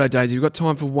 Righto, Daisy, we've got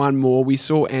time for one more. We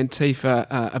saw Antifa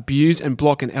abuse and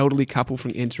block an elderly couple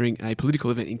from entering a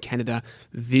political event in Canada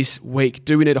this week.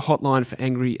 Do we need a hotline for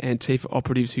angry Antifa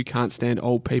operatives who can't stand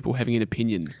old people having an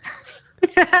opinion?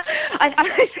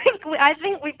 I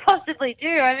think we possibly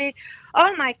do. I mean,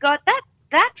 oh my God,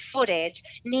 that footage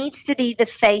needs to be the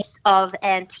face of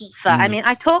Antifa. I mean,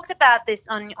 I talked about this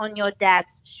on your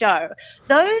dad's show.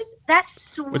 That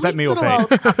sweet Was that me or little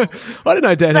Pete? old I didn't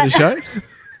know Dad had a show.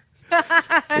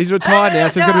 He's retired now,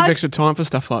 so he's got a bit of extra time for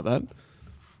stuff like that.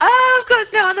 Oh, of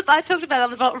course. No, I talked about it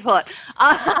on the Vault Report.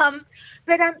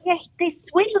 Yeah, this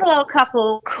sweet little old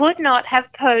couple could not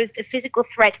have posed a physical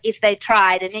threat if they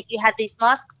tried, and yet you had these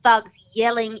masked thugs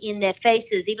yelling in their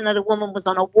faces, even though the woman was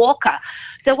on a walker.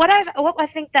 So what I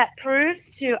think that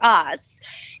proves to us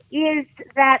is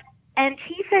that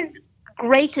Antifa's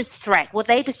greatest threat, what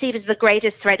they perceive as the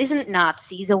greatest threat, isn't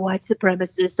Nazis or white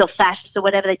supremacists or fascists or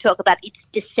whatever they talk about. It's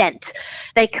dissent.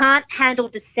 They can't handle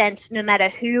dissent no matter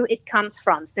who it comes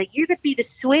from. So you could be the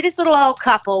sweetest little old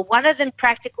couple, one of them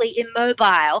practically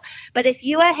immobile, but if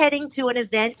you are heading to an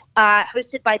event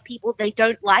hosted by people they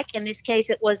don't like, in this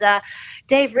case it was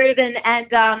Dave Rubin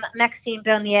and Maxime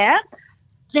Bernier,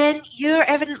 then you're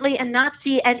evidently a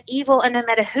Nazi and evil, and no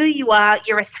matter who you are,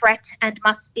 you're a threat and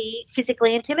must be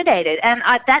physically intimidated. And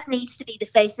that needs to be the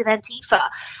face of Antifa.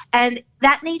 And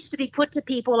that needs to be put to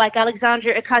people like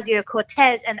Alexandria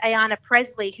Ocasio-Cortez and Ayanna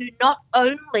Pressley, who not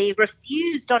only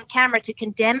refused on camera to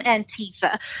condemn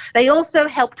Antifa, they also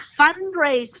helped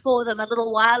fundraise for them a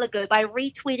little while ago by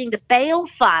retweeting the bail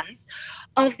funds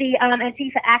of the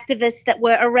Antifa activists that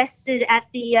were arrested at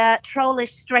the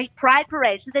trollish straight pride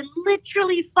parade. So they're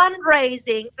literally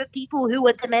fundraising for people who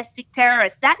are domestic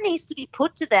terrorists. That needs to be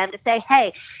put to them to say,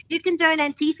 hey, you condone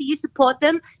Antifa, you support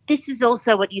them, this is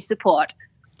also what you support.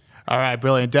 All right,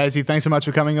 brilliant. Daisy, thanks so much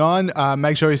for coming on.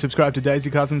 Make sure you subscribe to Daisy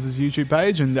Cousens' YouTube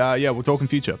page, and we'll talk in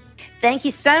future. Thank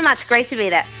you so much. Great to be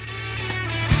there.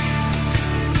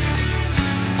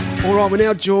 All right, we're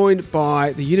now joined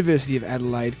by the University of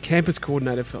Adelaide Campus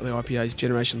Coordinator for the IPA's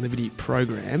Generation Liberty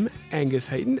program, Angus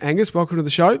Heaton. Angus, welcome to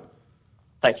the show.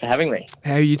 Thanks for having me.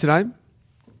 How are you today?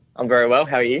 I'm very well.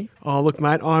 How are you? Oh, look,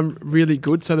 mate, I'm really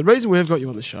good. So the reason we've got you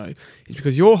on the show is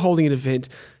because you're holding an event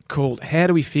called How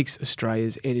Do We Fix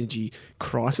Australia's Energy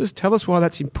Crisis? Tell us why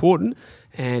that's important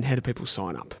and how do people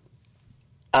sign up?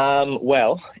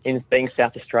 Well, in being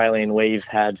South Australian, we've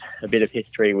had a bit of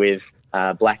history with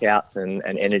blackouts and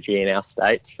energy in our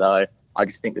state. So I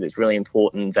just think that it's really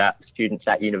important that students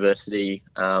at university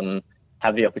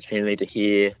have the opportunity to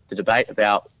hear the debate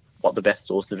about what the best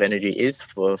source of energy is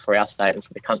for our state and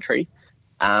for the country.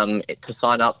 To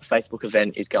sign up, the Facebook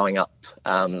event is going up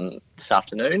this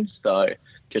afternoon. So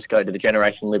just go to the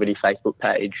Generation Liberty Facebook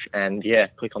page and,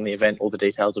 click on the event. All the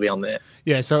details will be on there.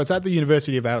 Yeah, so it's at the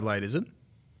University of Adelaide, is it?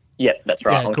 Yeah, that's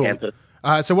right, on cool. campus.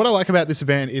 So what I like about this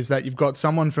event is that you've got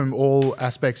someone from all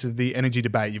aspects of the energy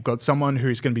debate. You've got someone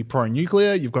who's going to be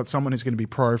pro-nuclear, you've got someone who's going to be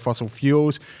pro-fossil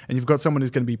fuels, and you've got someone who's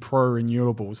going to be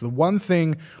pro-renewables. The one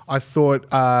thing I thought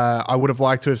I would have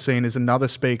liked to have seen is another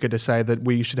speaker to say that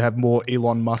we should have more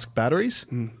Elon Musk batteries.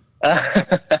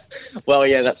 Well,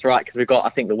 yeah, that's right, because we've got, I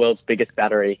think, the world's biggest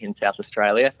battery in South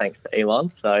Australia, thanks to Elon.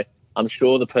 So I'm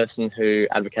sure the person who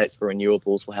advocates for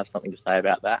renewables will have something to say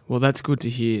about that. Well, that's good to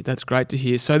hear. That's great to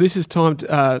hear. So this is time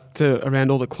to around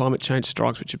all the climate change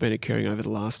strikes which have been occurring over the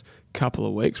last couple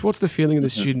of weeks. What's the feeling of the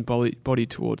student body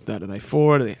towards that? Are they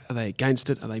for it? Are they against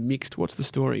it? Are they mixed? What's the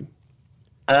story?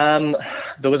 There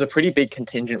was a pretty big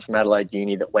contingent from Adelaide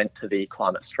Uni that went to the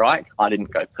climate strike. I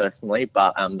didn't go personally,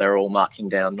 but they're all marching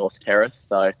down North Terrace.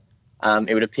 So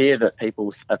it would appear that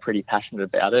people are pretty passionate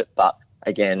about it, but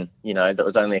again, there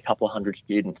was only a couple of hundred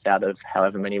students out of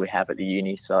however many we have at the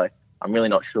uni. So I'm really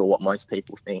not sure what most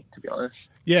people think, to be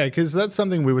honest. Yeah, because that's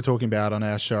something we were talking about on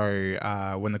our show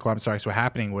when the climate strikes were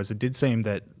happening, was it did seem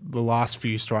that the last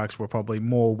few strikes were probably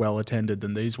more well attended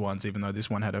than these ones, even though this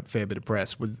one had a fair bit of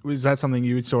press. Was that something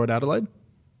you saw at Adelaide?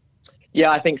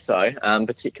 Yeah, I think so,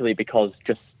 particularly because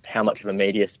just how much of a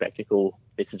media spectacle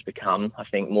this has become. I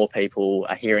think more people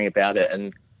are hearing about it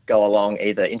and go along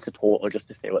either in support or just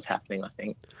to see what's happening, I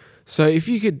think. So if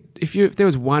there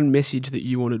was one message that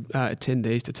you wanted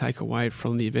attendees to take away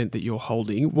from the event that you're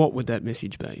holding, what would that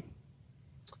message be?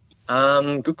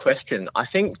 Good question. I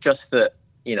think just that,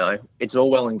 it's all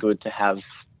well and good to have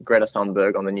Greta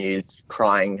Thunberg on the news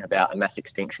crying about a mass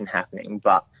extinction happening,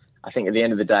 but I think at the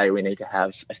end of the day, we need to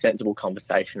have a sensible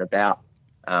conversation about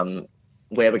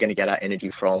where we're going to get our energy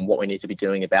from, what we need to be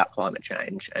doing about climate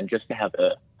change, and just to have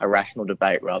a rational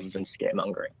debate rather than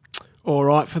scaremongering. All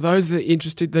right. For those that are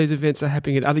interested, these events are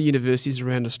happening at other universities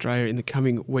around Australia in the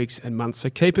coming weeks and months. So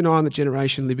keep an eye on the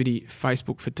Generation Liberty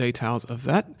Facebook for details of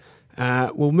that.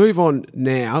 We'll move on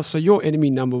now. So you're enemy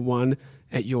number one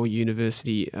at your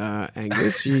university,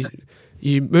 Angus.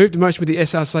 You moved a motion with the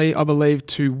SRC, I believe,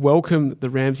 to welcome the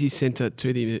Ramsay Centre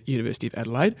to the University of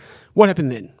Adelaide. What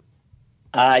happened then?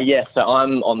 So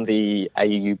I'm on the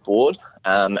AUU board,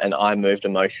 and I moved a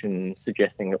motion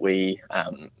suggesting that we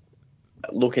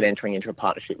look at entering into a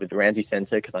partnership with the Ramsay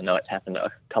Centre, because I know it's happened at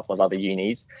a couple of other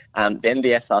unis. Then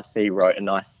the SRC wrote a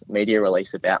nice media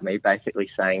release about me, basically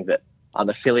saying that I'm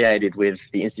affiliated with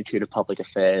the Institute of Public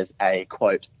Affairs, a,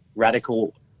 quote,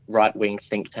 radical right-wing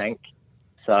think tank.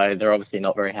 So they're obviously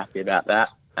not very happy about that.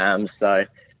 So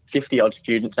 50-odd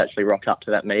students actually rocked up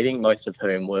to that meeting, most of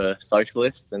whom were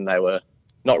socialists, and they were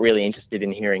not really interested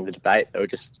in hearing the debate. They were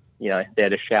just, there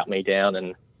to shout me down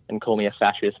and call me a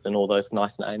fascist and all those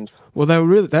nice names. Well,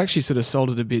 they actually sort of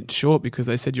sold it a bit short because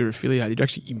they said you're affiliated. You're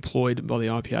actually employed by the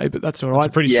IPA, but that's all right. It's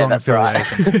a pretty strong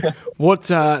affiliation.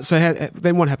 Right.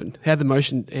 Then what happened? How did the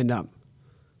motion end up?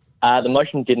 The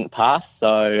motion didn't pass.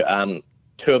 So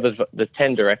two of us, there's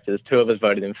 10 directors, 2 of us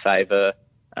voted in favour,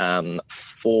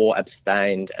 4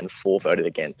 abstained and 4 voted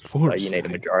against. So you need a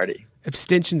majority.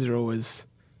 Abstentions are always,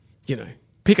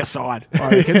 pick a side, I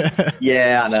reckon.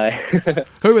 Yeah, I know.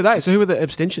 Who were they? So who were the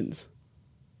abstentions?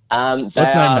 Let's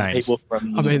name names. People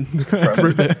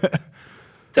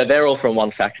so they're all from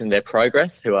one faction. They're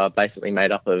Progress, who are basically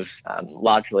made up of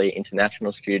largely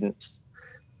international students.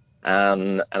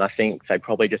 And I think they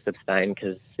probably just abstained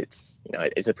because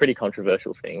it's a pretty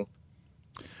controversial thing.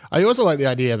 I also like the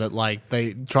idea that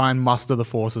they try and muster the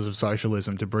forces of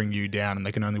socialism to bring you down, and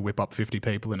they can only whip up 50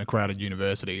 people in a crowded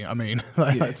university. I mean,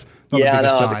 that's not the biggest sign.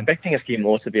 I was expecting a few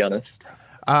more, to be honest.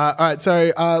 All right,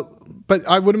 so but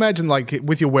I would imagine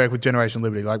with your work with Generation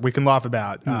Liberty, we can laugh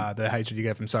about the hatred you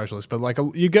get from socialists, but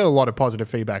you get a lot of positive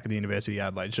feedback at the University of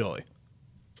Adelaide, surely.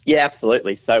 Yeah,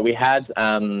 absolutely. So we had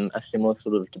a similar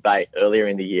sort of debate earlier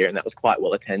in the year, and that was quite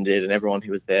well attended, and everyone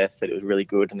who was there said it was really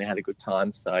good and they had a good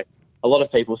time. So a lot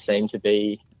of people seem to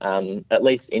be at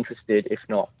least interested, if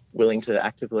not willing to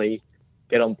actively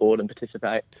get on board and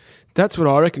participate. That's what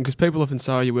I reckon, because people often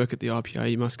say, you work at the IPA,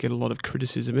 you must get a lot of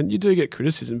criticism. And you do get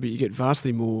criticism, but you get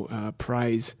vastly more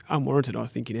praise, unwarranted, I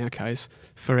think, in our case,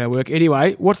 for our work.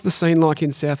 Anyway, what's the scene like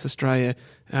in South Australia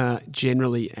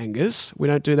generally, Angus? We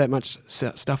don't do that much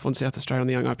stuff on South Australia on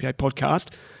the Young IPA podcast.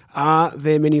 Are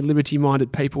there many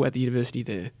liberty-minded people at the university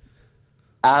there?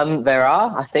 There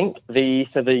are, I think. The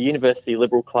University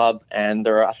Liberal Club, and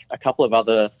there are a couple of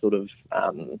other sort of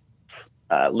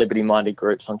liberty-minded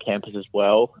groups on campus as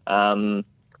well.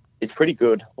 It's pretty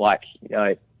good.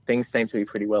 Things seem to be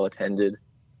pretty well attended.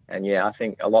 And yeah, I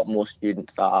think a lot more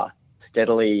students are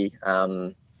steadily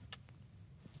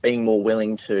being more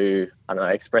willing to,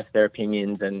 express their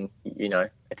opinions and,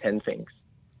 attend things.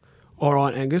 All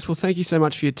right, Angus. Well, thank you so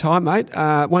much for your time, mate.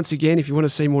 Once again, if you want to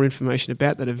see more information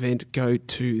about that event, go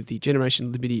to the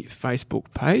Generation Liberty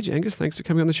Facebook page. Angus, thanks for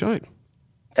coming on the show.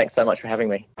 Thanks so much for having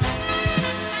me.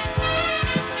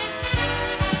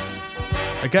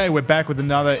 Okay, we're back with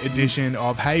another edition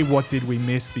of Hey, What Did We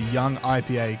Miss? The Young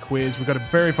IPA quiz. We've got a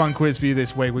very fun quiz for you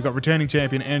this week. We've got returning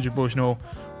champion Andrew Bushnell.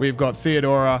 We've got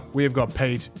Theodora. We've got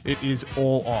Pete. It is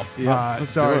all off. Yeah,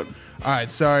 let's do it. All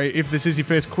right, so if this is your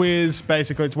first quiz,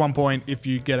 basically it's 1 point if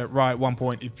you get it right, 1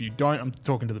 point if you don't. I'm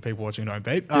talking to the people watching at home,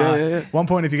 Pete. Yeah. 1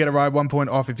 point if you get it right, 1 point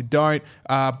off if you don't.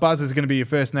 Buzzers are going to be your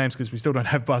first names because we still don't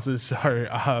have buzzers.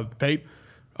 So, Pete.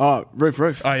 Oh,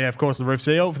 Roof. Oh, yeah, of course, the Roof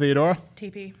Seal. Theodora.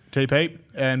 TP. TP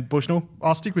and Bushnell?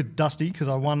 I'll stick with Dusty because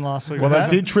I won last week. Well, they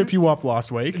did trip you up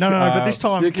last week. No, but this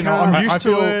time, I'm used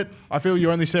to it. I feel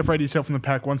you only separated yourself from the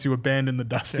pack once you abandoned the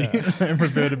Dusty and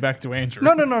reverted back to Andrew.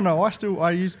 No.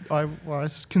 I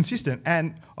was consistent,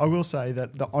 and I will say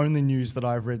that the only news that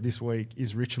I've read this week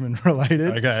is Richmond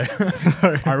related. Okay,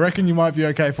 so I reckon you might be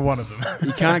okay for one of them.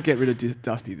 You can't get rid of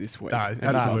Dusty this week. No,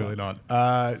 absolutely not.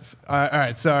 All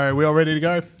right, so we all ready to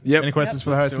go? Yep. Any questions for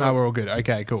the host? No, we're all good.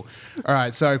 Okay, cool. All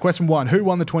right, so question 1: Who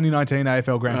won the 2019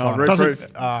 AFL Grand Final?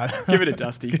 Give it to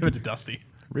Dusty. Give it to Dusty.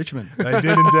 Richmond. They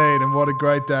did indeed, and what a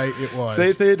great day it was.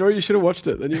 See, Theodore, you should have watched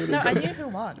it. Then you I knew who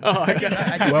won. Oh, okay.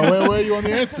 Well, where were you on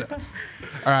the answer?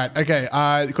 All right, okay.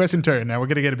 Question 2. Now, we're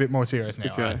going to get a bit more serious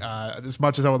now. Okay. As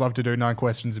much as I would love to do 9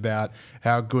 questions about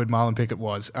how good Marlon Pickett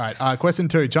was. All right, question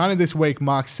 2. China this week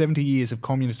marks 70 years of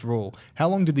communist rule. How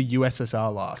long did the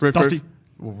USSR last? Dusty.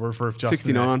 Well, roof, just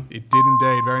 69. It did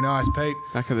indeed. Very nice, Pete.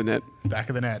 Back of the net. Back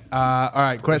of the net. All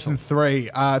right, question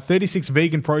 3. 36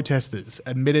 vegan protesters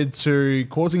admitted to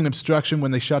causing an obstruction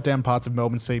when they shut down parts of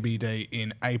Melbourne CBD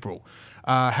in April.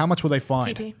 How much were they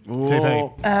fined? TP.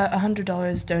 TP.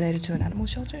 $100 donated to an animal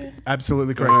shelter.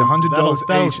 Absolutely correct. $100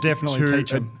 That'll each. definitely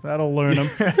teach them. That'll learn them.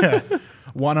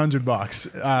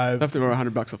 $100. They have to borrow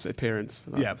 $100 off their parents for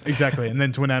that. Yeah, exactly. And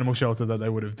then to an animal shelter that they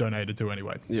would have donated to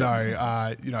anyway.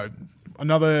 Yeah. So,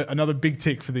 another big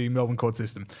tick for the Melbourne court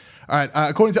system. All right.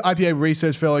 According to IPA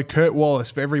research fellow Kurt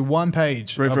Wallace, for every one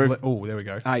page. Roof. There we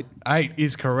go. 8. 8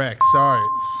 is correct. Sorry.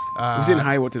 It was in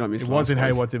Hey, what did I miss? It was in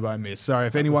Hey, what did I miss? Sorry,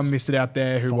 if anyone missed it out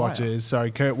there who watches. Sorry,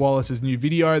 Kurt Wallace's new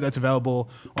video that's available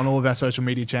on all of our social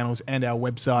media channels and our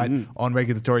website on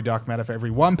regulatory dark matter. For every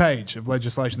one page of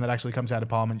legislation that actually comes out of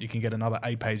Parliament, you can get another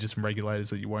 8 pages from regulators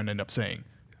that you won't end up seeing.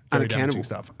 Very damaging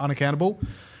stuff. Unaccountable.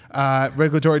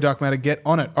 Regulatory dark matter, get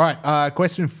on it. All right,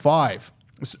 question 5.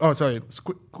 Oh, sorry.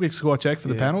 Quick score check for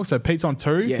the panel. So Pete's on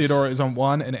 2, Yes. Theodora is on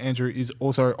 1, and Andrew is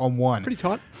also on 1. Pretty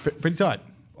tight. Pretty tight.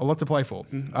 A lot to play for.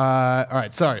 All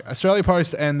right, so Australia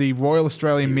Post and the Royal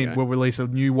Australian Mint will release a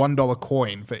new $1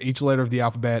 coin for each letter of the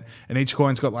alphabet, and each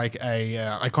coin's got like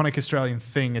a iconic Australian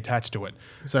thing attached to it.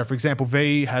 So, for example,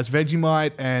 V has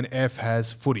Vegemite and F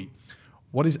has footy.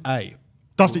 What is A?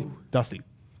 Dusty. Dusty.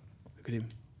 Look at him.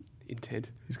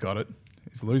 Intent. He's got it.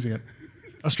 He's losing it.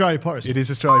 Australia Post. It is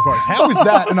Australia Post. How is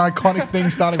that an iconic thing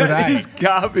starting with A? That is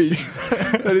garbage.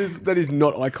 that is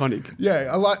not iconic. Yeah,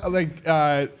 I like.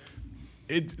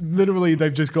 It literally,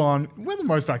 they've just gone, we're the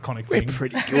most iconic thing. We're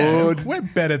pretty good. We're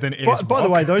better than By the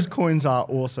way, those coins are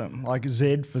awesome. Like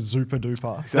Z for Zupa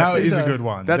Duper. That is a good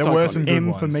one. That's there were iconic. some good M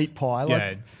ones. for meat pie.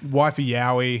 Yeah, Y for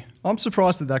Yowie. I'm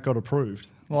surprised that got approved.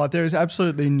 Like, there is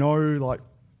absolutely no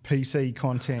PC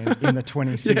content in the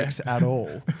 26 at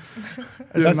all.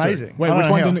 It's amazing. Wait,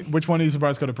 which one are you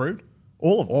surprised got approved?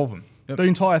 All of them. All of them. Yep. The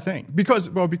entire thing. Because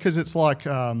it's like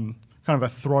kind of a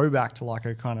throwback to like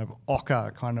a kind of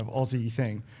ochre kind of Aussie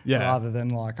thing, rather than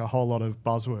like a whole lot of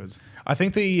buzzwords. I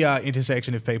think the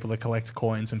intersection of people that collect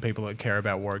coins and people that care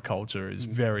about woke culture is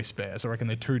very sparse. I reckon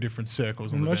they're 2 different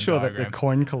circles. I'm not sure that the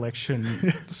coin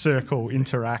collection circle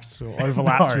interacts or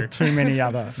overlaps with too many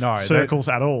other circles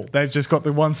at all. They've just got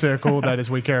the one circle that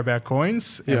is we care about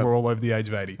coins, and we're all over the age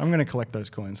of 80. I'm going to collect those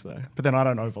coins though, but then I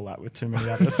don't overlap with too many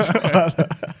others.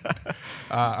 All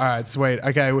right, sweet.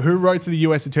 Okay, who wrote to the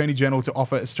US Attorney General to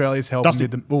offer Australia's help Dusty.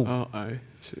 amid the...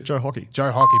 Joe Hockey.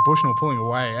 Joe Hockey. Bushnell pulling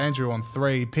away. Andrew on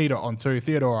 3. Peter on 2.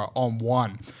 Theodora on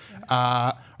 1.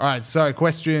 All right, so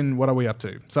question, what are we up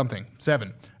to? 7.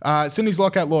 Sydney's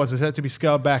lockout laws are said to be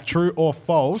scaled back. True or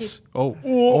false?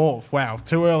 Oh, wow.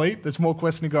 Too early. There's more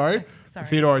question to go. Sorry.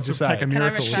 Theodora, just say. Take a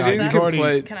miracle. Can I retract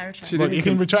that? Can I retract Look, you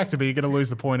can retract it, but you're going to lose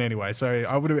the point anyway. So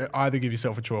I would either give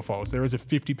yourself a true or false. There is a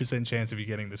 50% chance of you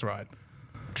getting this right.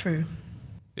 True.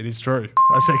 It is true.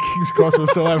 I say King's Cross will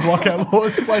still have lockout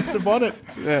laws placed upon it.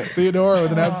 Yeah. Theodora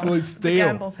with an absolute The steal.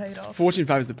 gamble paid off. Fortune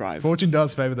favours the brave. Fortune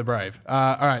does favour the brave.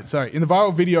 All right, so in the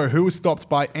viral video, who was stopped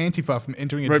by Antifa from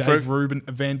entering a Dave Rubin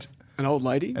event? An old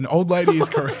lady? An old lady is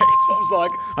correct. I was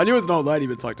like, I knew it was an old lady,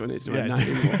 but it's like, do I need to know her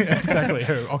name anymore? Exactly.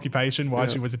 Her occupation, why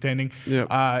she was attending. Yep.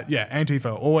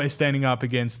 Antifa, always standing up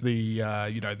against the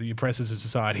the oppressors of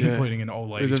society, including an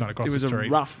old lady trying to cross the street. It was a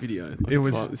rough video. Like, It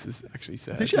was. Like, this is actually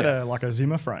sad. I think she had a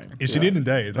Zimmer frame. Yeah, she did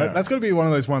indeed. That's got to be one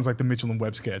of those ones like the Mitchell and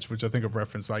Webb sketch, which I think I've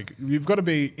referenced. Like you've got to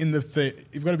be in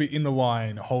the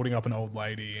line, holding up an old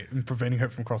lady and preventing her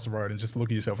from crossing the road, and just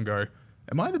look at yourself and go,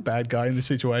 am I the bad guy in this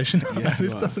situation? Yes,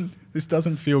 this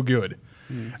doesn't feel good.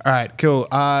 All right, cool.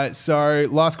 So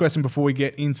last question before we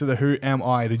get into the Who Am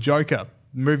I? The Joker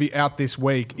movie out this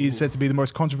week is said to be the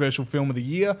most controversial film of the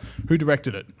year. Who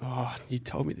directed it? Oh, you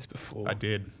told me this before. I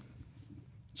did.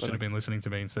 Should have been listening to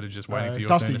me instead of just waiting for your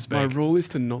Dusty, turn to speak. My rule is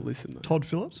to not listen, though. Todd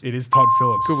Phillips? It is Todd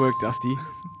Phillips. Good work, Dusty.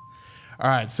 All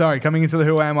right, sorry. Coming into the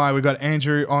Who Am I, we've got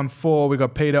Andrew on 4, we've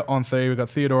got Peter on 3, we've got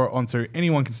Theodore on 2.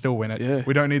 Anyone can still win it. Yeah.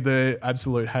 We don't need the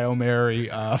absolute Hail Mary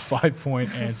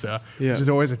 5-point answer, Yeah. which is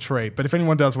always a treat. But if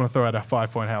anyone does want to throw out a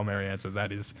 5-point Hail Mary answer,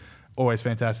 that is always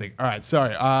fantastic. All right,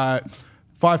 sorry.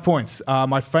 5 points.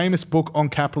 My famous book on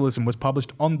capitalism was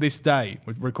published on this day.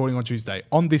 We're recording on Tuesday.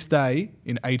 On this day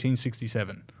in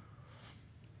 1867.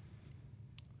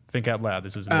 Think out loud.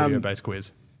 This is an audio-based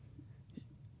quiz.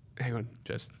 Hang on.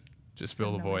 Just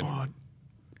fill the void. Oh,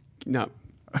 no.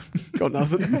 Got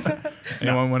nothing.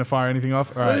 Anyone want to fire anything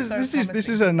off? All right. This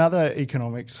is another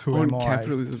economics. Who On am I?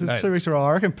 capitalism. Just 2 weeks ago,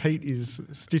 I reckon Pete is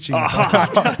stitching.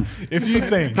 If you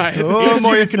think, my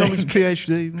economics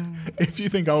PhD. if you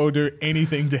think I will do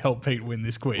anything to help Pete win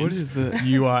this quiz, What is the-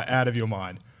 you are out of your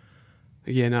mind.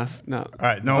 Yeah, no. All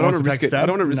right, no I one don't wants wanna to risk take a it. stab? I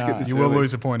don't want to risk it this You will early.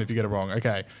 lose a point if you get it wrong.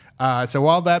 Okay. So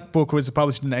while that book was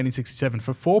published in 1867,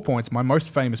 for 4 points, my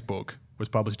most famous book was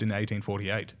published in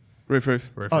 1848.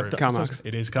 Roof. Karl Marx.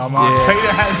 It is Karl Marx. Yes.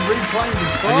 Peter has reclaimed his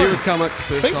I prize. knew it was Karl Marx the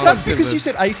first Thanks, time. Gus, Because you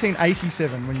said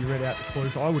 1887 when you read out the clue,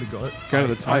 I would have got it. Go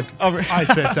to the tape. I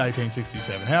said it's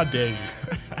 1867. How dare you?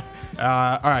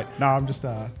 All right. No, I'm just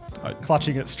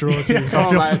clutching at straws here. So I Oh,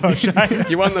 feel mate. so ashamed.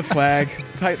 You won the flag.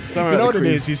 Don't worry You know about what the it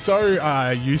quiz. is? You're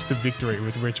so used to victory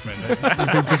with Richmond. You've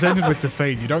been presented with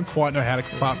defeat. You don't quite know how to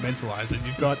compartmentalize it.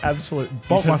 You've got Absolute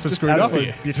Bolt must have just screwed up absolute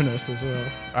here. bitterness as well.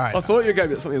 all right. I thought you were going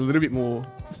to get something a little bit more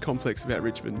complex about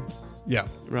Richmond Yeah.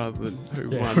 rather than who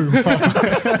Yeah, won.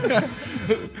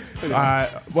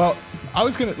 Well, I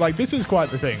was gonna this is quite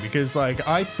the thing because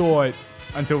I thought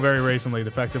until very recently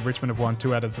the fact that Richmond have won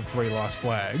 2 out of the 3 last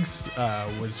flags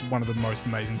was one of the most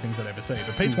amazing things I'd ever seen.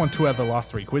 But Pete's won 2 out of the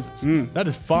last 3 quizzes. That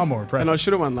is far more impressive. And I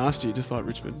should have won last year, just like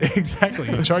Richmond. Exactly.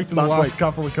 You choked in the Last last week.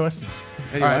 couple of questions.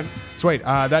 Anyway. All right. Sweet.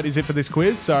 That is it for this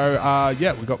quiz. So,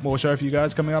 yeah, we've got more show for you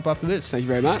guys coming up after this. Thank you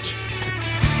very much.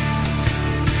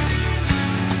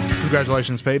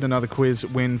 Congratulations, Pete. Another quiz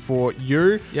win for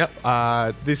you. Yep.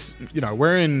 This,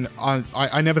 we're in.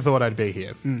 I never thought I'd be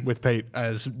here with Pete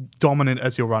as dominant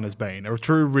as your run has been. A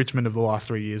true Richmond of the last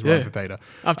 3 years run for Peter.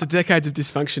 After decades of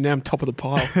dysfunction, now I'm top of the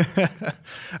pile.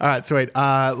 All right, sweet.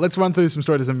 Let's run through some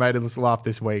stories that made us laugh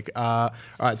this week. All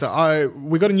right, so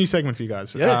we got a new segment for you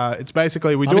guys. Yeah. It's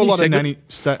basically we do a lot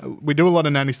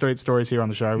of nanny street stories here on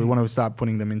the show. We want to start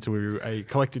putting them into a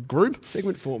collected group.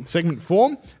 Segment form.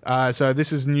 So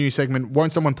this is a new segment.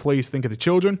 Won't someone please think of the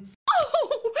children? Oh,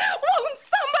 won't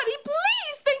somebody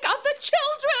please think of the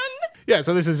children? Yeah,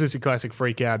 so this is just a classic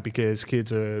freak out because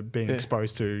kids are being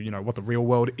exposed to, what the real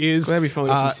world is. Glad we finally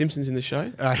got some Simpsons in the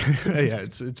show. Yeah,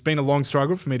 it's been a long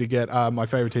struggle for me to get my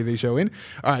favourite TV show in.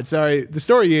 All right, so the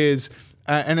story is,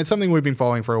 and it's something we've been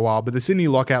following for a while, but the Sydney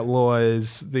lockout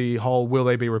laws, the whole will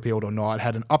they be repealed or not,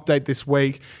 had an update this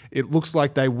week. It looks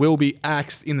like they will be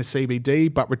axed in the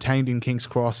CBD, but retained in King's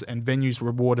Cross, and venues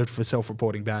rewarded for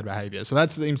self-reporting bad behaviour. So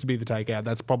that seems to be the takeout.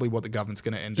 That's probably what the government's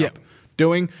going to end up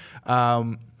doing.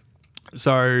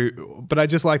 But I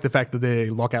just like the fact that the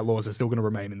lockout laws are still going to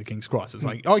remain in the King's Cross. It's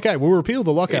like, okay, we'll repeal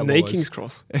the lockout laws. In the King's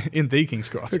Cross. In the King's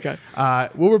Cross. Okay.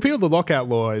 We'll repeal the lockout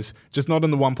laws, just not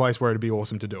in the one place where it'd be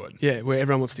awesome to do it. Yeah, where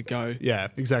everyone wants to go. Yeah,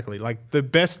 exactly. Like the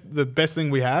best thing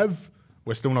we have,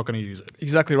 we're still not going to use it.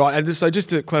 Exactly right. And so just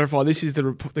to clarify, this is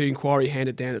the inquiry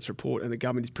handed down its report, and the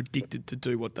government is predicted to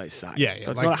do what they say. Yeah.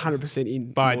 So it's not 100%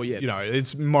 in but, more yet.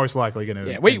 It's most likely going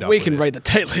to. Yeah, we can read the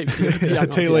tea leaves. The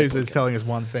tea leaves is telling us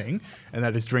one thing, and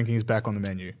that is drinking is back on the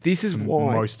menu. This is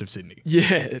why most of Sydney.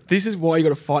 Yeah, this is why you got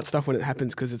to fight stuff when it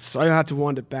happens, because it's so hard to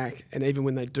wind it back, and even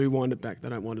when they do wind it back, they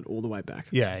don't wind it all the way back.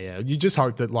 Yeah. You just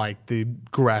hope that the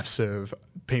graphs of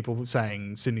people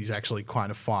saying Sydney's actually kind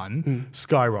of fun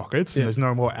skyrockets, and there's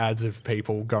no more ads of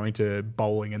people going to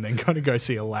bowling and then going to go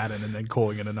see Aladdin and then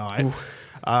calling it a night.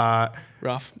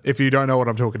 Rough. If you don't know what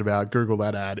I'm talking about, Google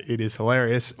that ad. It is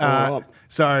hilarious.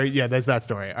 So, yeah, there's that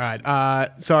story. All right.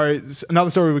 So,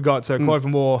 another story we got. So, Clover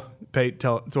Moore, Pete,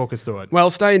 talk us through it. Well,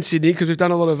 stay in Sydney because we've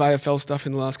done a lot of AFL stuff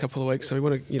in the last couple of weeks. So, we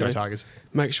want to, Go Tigers.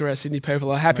 make sure our Sydney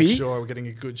people are happy. Make sure we're getting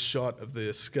a good shot of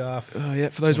the scarf. Oh, yeah.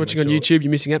 For those watching on YouTube,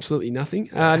 you're missing absolutely nothing.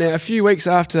 Now, a few weeks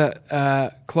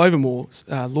after Clover Moore,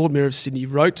 Lord Mayor of Sydney,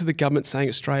 wrote to the government saying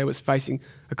Australia was facing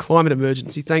a climate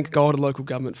emergency. Thank God a local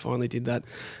government finally did that.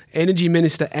 Energy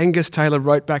Minister Angus Taylor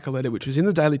wrote back a letter, which was in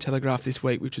the Daily Telegraph this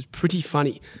week, which was pretty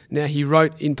funny. Now, he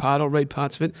wrote in part, I'll read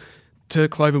parts of it, to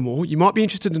Clover Moore. You might be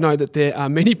interested to know that there are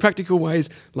many practical ways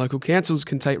local councils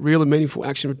can take real and meaningful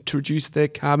action to reduce their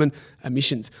carbon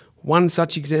emissions. One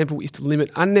such example is to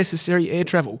limit unnecessary air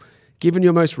travel. given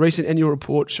your most recent annual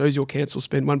report shows your council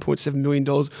spent $1.7 million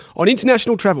on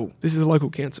international travel. This is a local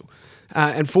council.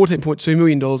 And $14.2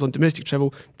 million on domestic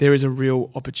travel, there is a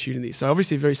real opportunity. So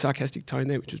obviously a very sarcastic tone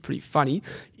there, which was pretty funny.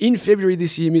 In February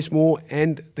this year, Miss Moore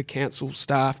and the council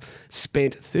staff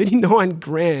spent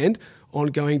 $39,000 on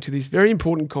going to this very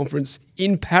important conference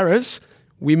in Paris,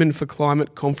 Women for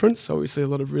Climate Conference. So obviously a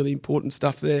lot of really important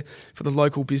stuff there for the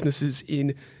local businesses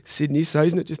in Sydney. So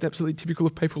isn't it just absolutely typical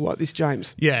of people like this,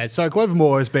 James? Yeah, so Clover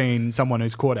Moore has been someone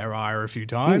who's caught our ire a few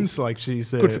times. Like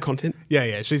she's good for content.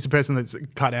 Yeah, she's the person that's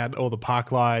cut out all the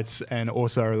park lights and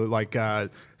also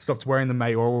stopped wearing the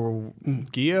mayoral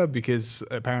gear because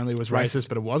apparently it was racist,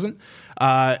 but it wasn't.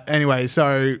 Anyway,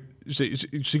 so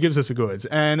she gives us the goods,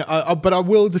 and but I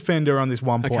will defend her on this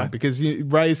one point because you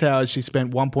raised how she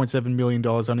spent $1.7 million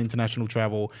on international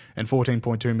travel and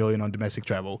 $14.2 million on domestic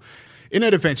travel. In her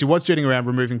defense, she was jetting around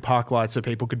removing park lights so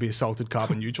people could be assaulted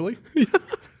carbon neutrally.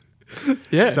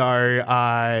 Yeah.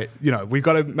 So, we've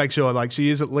got to make sure she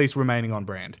is at least remaining on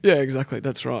brand. Yeah, exactly.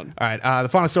 That's right. All right. The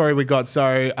final story we got.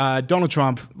 So Donald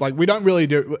Trump, we don't really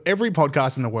do, every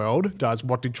podcast in the world does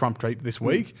what did Trump tweet this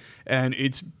week, and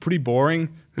it's pretty boring,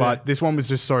 but this one was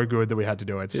just so good that we had to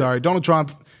do it. So Donald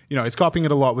Trump, is copying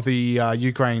it a lot with the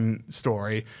Ukraine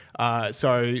story.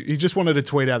 So he just wanted to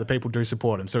tweet out that people do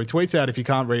support him. So he tweets out, if you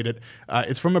can't read it,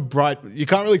 it's from you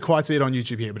can't really quite see it on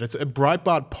YouTube here, but it's a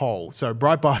Breitbart poll. So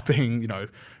Breitbart being,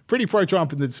 pretty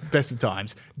pro-Trump in its best of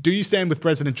times. Do you stand with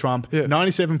President Trump? Yeah.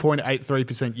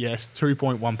 97.83% yes,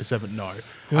 2.1% no.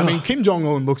 I mean, Kim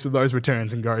Jong-un looks at those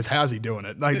returns and goes, how's he doing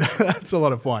it? That's a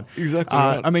lot of fun. Exactly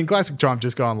right. I mean, classic Trump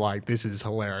just going this is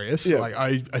hilarious. Yeah.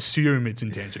 I assume it's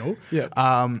intentional. Yeah.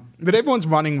 But everyone's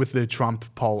running with the Trump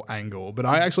poll angle. But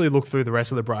I actually looked through the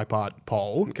rest of the Breitbart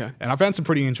poll. Okay. And I found some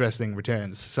pretty interesting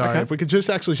returns. So if we could just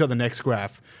actually show the next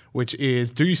graph, which is,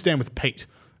 do you stand with Pete?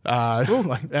 Our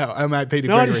mate Peter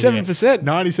Gregory 97%.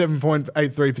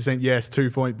 97.83% yes,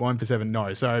 2.1%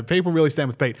 no. So people really stand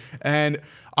with Pete. And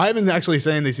I haven't actually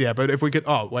seen this yet, but if we could,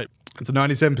 it's a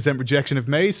 97% rejection of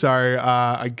me. So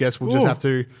I guess we'll just have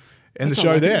to end the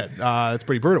show there. It's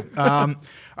pretty brutal.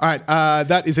 All right,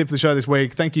 that is it for the show this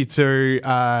week. Thank you to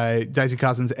Daisy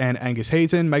Cousens and Angus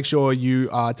Heaton. Make sure you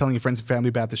are telling your friends and family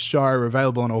about the show. We're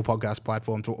available on all podcast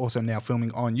platforms. We're also now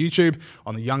filming on YouTube,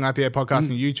 on the Young IPA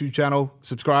Podcasting YouTube channel.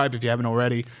 Subscribe if you haven't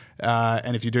already.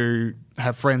 And if you do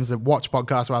have friends that watch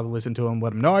podcasts rather than listen to them,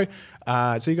 let them know.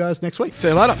 See you guys next week. See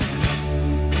you later.